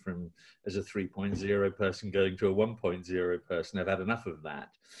going from, as a 3.0 person, going to a 1.0 person. I've had enough of that.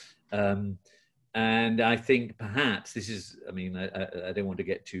 And I think perhaps this is, I mean, I don't want to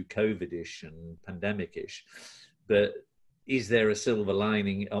get too COVID-ish and pandemic-ish, but is there a silver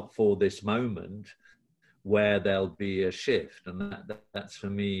lining up for this moment where there'll be a shift? And that's for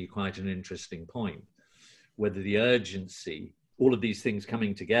me quite an interesting point, whether the urgency, all of these things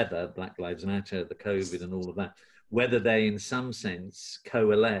coming together, Black Lives Matter, the COVID and all of that, whether they in some sense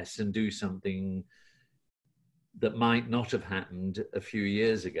coalesce and do something that might not have happened a few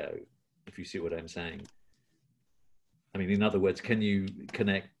years ago, if you see what I'm saying. I mean, in other words, can you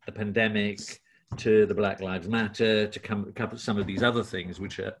connect the pandemic to the Black Lives Matter, to cover some of these other things,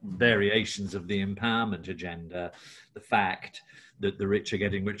 which are variations of the empowerment agenda, the fact that the rich are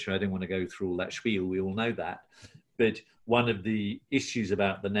getting richer? I don't want to go through all that spiel, we all know that. But one of the issues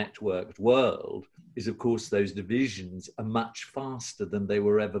about the networked world is, of course, those divisions are much faster than they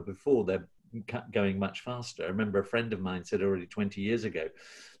were ever before. They're going much faster. I remember a friend of mine said already 20 years ago,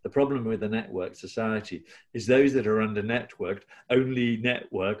 the problem with a networked society is those that are under-networked only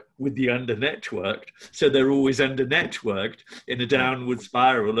network with the under-networked. So they're always under-networked in a downward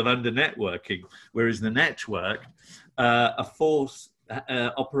spiral of under-networking, whereas the network are forced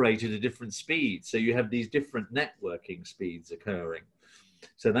operate at a different speed. So you have these different networking speeds occurring.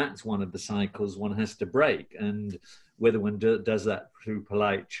 So that's one of the cycles one has to break. And whether one does that through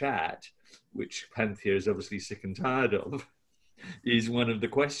polite chat, which Panthea is obviously sick and tired of, is one of the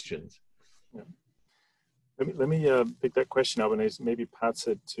questions. Yeah. Let me pick that question up and maybe pass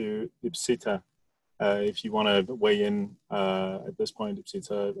it to Ipsita, if you want to weigh in at this point,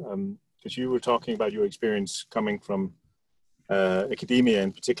 Ipsita, because you were talking about your experience coming from academia,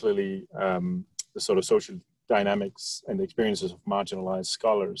 and particularly the sort of social dynamics and the experiences of marginalized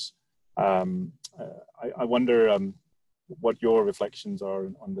scholars. I wonder what your reflections are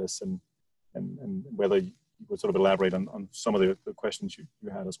on this, and whether you would sort of elaborate on some of the questions you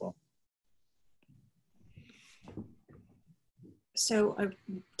had as well. So I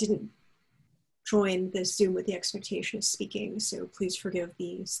didn't join this Zoom with the expectation of speaking, so please forgive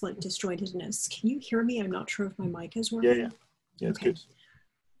the slight disjointedness. Can you hear me? I'm not sure if my mic is working. Yeah, it's good.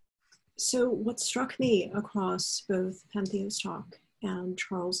 So what struck me across both Panthea's talk and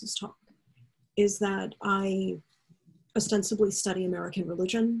Charles's talk is that I ostensibly study American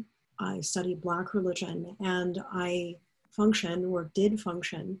religion, I study Black religion, and I function, or did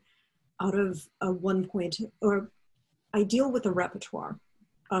function, out of I deal with a repertoire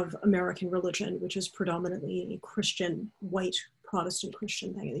of American religion, which is predominantly a Christian, white Protestant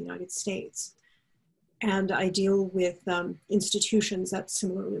Christian thing in the United States. And I deal with institutions that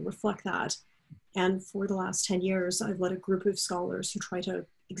similarly reflect that. And for the last 10 years, I've led a group of scholars who try to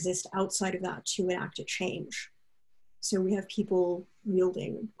exist outside of that to enact a change. So we have people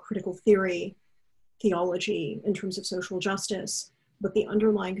wielding critical theory, theology in terms of social justice, but the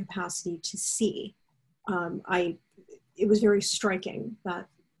underlying capacity to see. It was very striking, that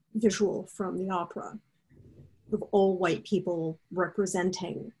visual from the opera of all white people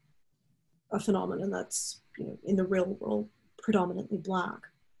representing a phenomenon that's, you know, in the real world predominantly Black.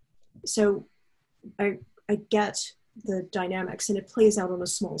 So I get the dynamics, and it plays out on a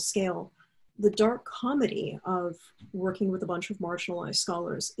small scale. The dark comedy of working with a bunch of marginalized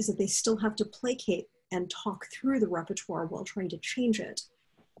scholars is that they still have to placate and talk through the repertoire while trying to change it.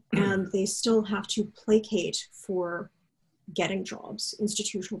 And they still have to placate for getting jobs,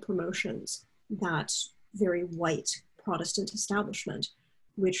 institutional promotions, that very white Protestant establishment,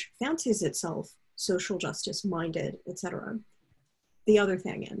 which fancies itself social justice minded, etc. The other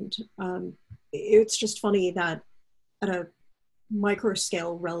thing, and it's just funny that at a micro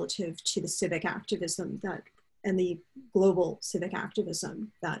scale relative to the civic activism and the global civic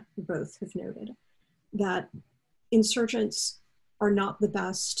activism that we both have noted, that insurgents are not the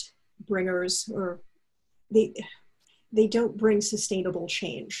best bringers, or they don't bring sustainable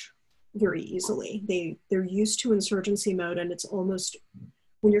change very easily. They're used to insurgency mode, and it's almost,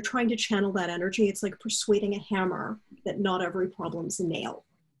 when you're trying to channel that energy, it's like persuading a hammer that not every problem's a nail.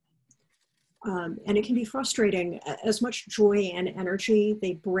 And it can be frustrating. As much joy and energy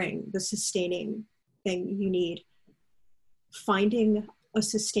they bring, the sustaining thing you need, finding a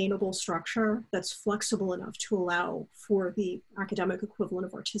sustainable structure that's flexible enough to allow for the academic equivalent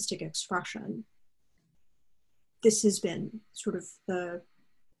of artistic expression. This has been the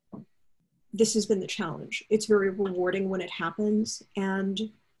challenge. It's very rewarding when it happens. And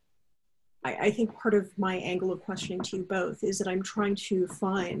I think part of my angle of questioning to you both is that I'm trying to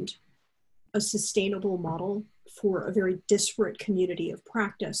find a sustainable model for a very disparate community of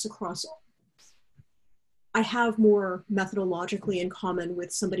practice across. I have more methodologically in common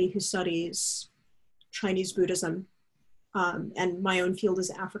with somebody who studies Chinese Buddhism, and my own field is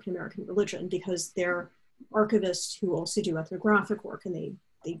African-American religion, because they're archivists who also do ethnographic work, and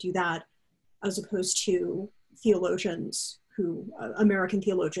they do that, as opposed to theologians who, American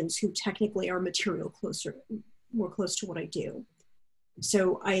theologians who technically are more close to what I do.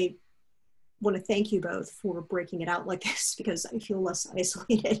 So I want to thank you both for breaking it out like this, because I feel less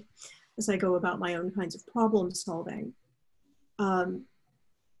isolated. as I go about my own kinds of problem solving.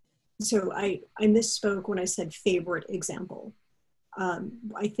 So I misspoke when I said favorite example.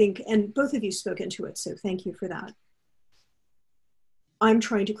 I think, and both of you spoke into it, so thank you for that. I'm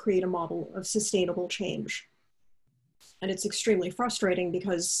trying to create a model of sustainable change. And it's extremely frustrating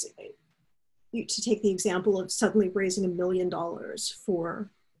because to take the example of suddenly raising $1 million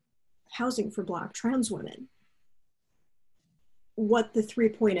for housing for Black trans women, what the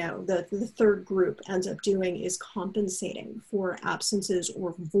 3.0, the third group ends up doing is compensating for absences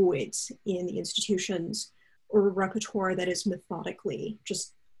or voids in the institutions or a repertoire that is methodically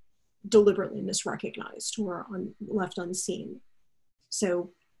just deliberately misrecognized or left unseen.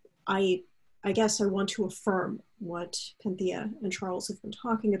 So I guess I want to affirm what Panthea and Charles have been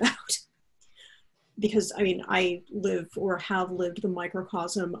talking about, because I mean, I live or have lived the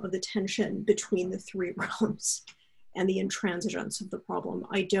microcosm of the tension between the three realms and the intransigence of the problem.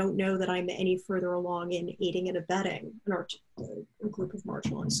 I don't know that I'm any further along in aiding and abetting a group of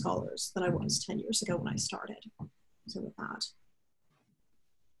marginalized scholars than I was 10 years ago when I started. So with that.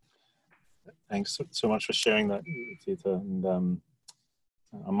 Thanks so much for sharing that, Tita. And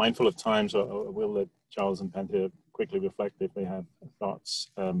I'm mindful of time, so I will let Charles and Panthea quickly reflect if they have thoughts.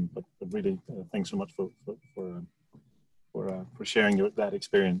 But really, thanks so much for sharing that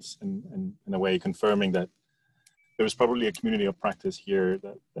experience and in a way confirming that there is probably a community of practice here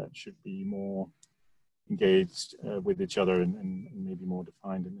that should be more engaged with each other and maybe more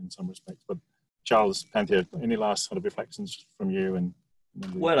defined in some respects. But Charles, Panthea, any last sort of reflections from you? And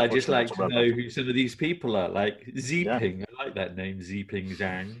well, I'd just like to know who some of these people are, like Ziping. Yeah. I like that name, Ziping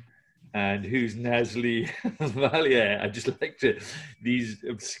Zhang. And who's Nazli Valier? I just like these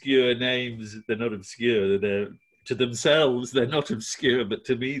obscure names. They're not obscure, they're to themselves, they're not obscure, but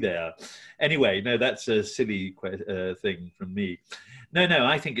to me they are. Anyway, no, that's a silly thing from me. No,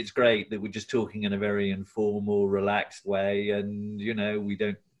 I think it's great that we're just talking in a very informal, relaxed way. And, we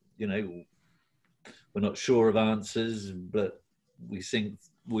don't, we're not sure of answers, but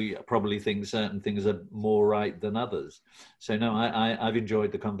we probably think certain things are more right than others. So no, I've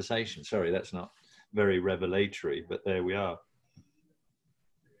enjoyed the conversation. Sorry, that's not very revelatory, but there we are.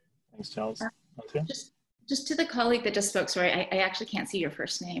 Thanks, Charles. Just to the colleague that just spoke, sorry, I actually can't see your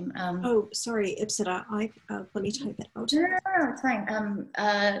first name. Oh, sorry, Ipsita. Let me type it out. No, it's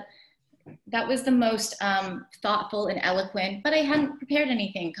fine. That was the most thoughtful and eloquent, but I hadn't prepared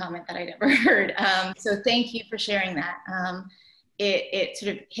anything comment that I'd ever heard. So thank you for sharing that. It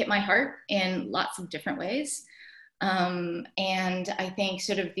sort of hit my heart in lots of different ways. And I think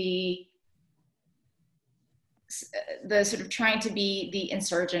sort of the sort of trying to be the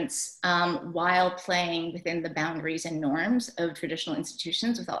insurgents while playing within the boundaries and norms of traditional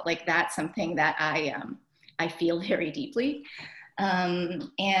institutions, without that's something that I feel very deeply. And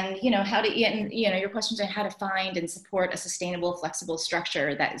how to, your questions on how to find and support a sustainable, flexible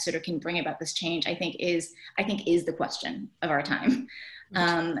structure that sort of can bring about this change, I think is the question of our time.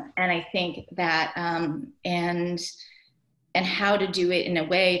 And I think that, and how to do it in a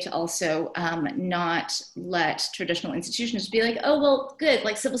way to also not let traditional institutions be like, oh, well, good,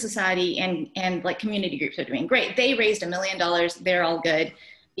 like civil society and like community groups are doing great. They raised $1 million, they're all good.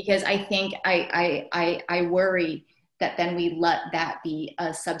 Because I think I worry that then we let that be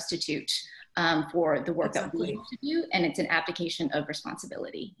a substitute for the work that we need to do, and it's an abdication of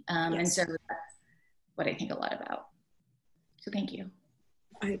responsibility. Yes. And so that's what I think a lot about. So thank you.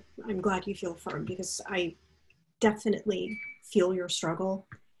 I'm glad you feel firm, because I definitely feel your struggle,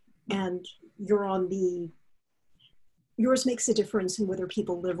 and yours makes a difference in whether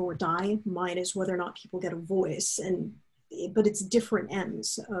people live or die. Mine is whether or not people get a voice, but it's different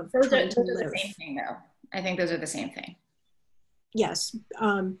ends of trying to live. The same thing, though. I think those are the same thing. Yes,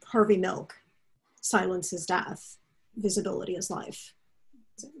 Harvey Milk, silence is death, visibility is life.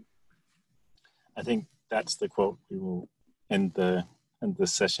 So. I think that's the quote we will end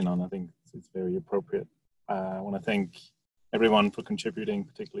this session on. I think it's very appropriate. I want to thank everyone for contributing,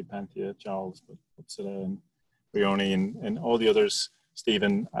 particularly Panthea, Charles, Ipsita, and Brioni, and all the others,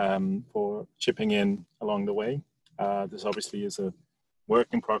 Stephen, for chipping in along the way. This obviously is a work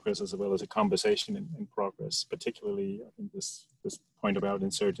in progress as well as a conversation in progress, particularly I think this point about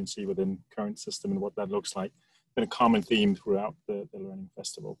insurgency within current system and what that looks like. It's been a common theme throughout the Learning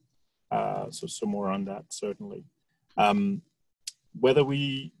Festival. So more on that, certainly. Whether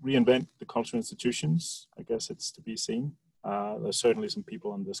we reinvent the cultural institutions, I guess it's to be seen. There's certainly some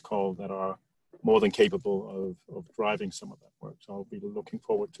people on this call that are more than capable of driving some of that work. So I'll be looking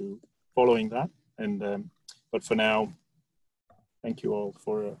forward to following that. And but for now, thank you all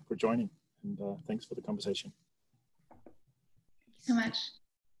for joining, and thanks for the conversation. Thank you so much.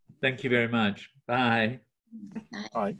 Thank you very much. Bye. Bye.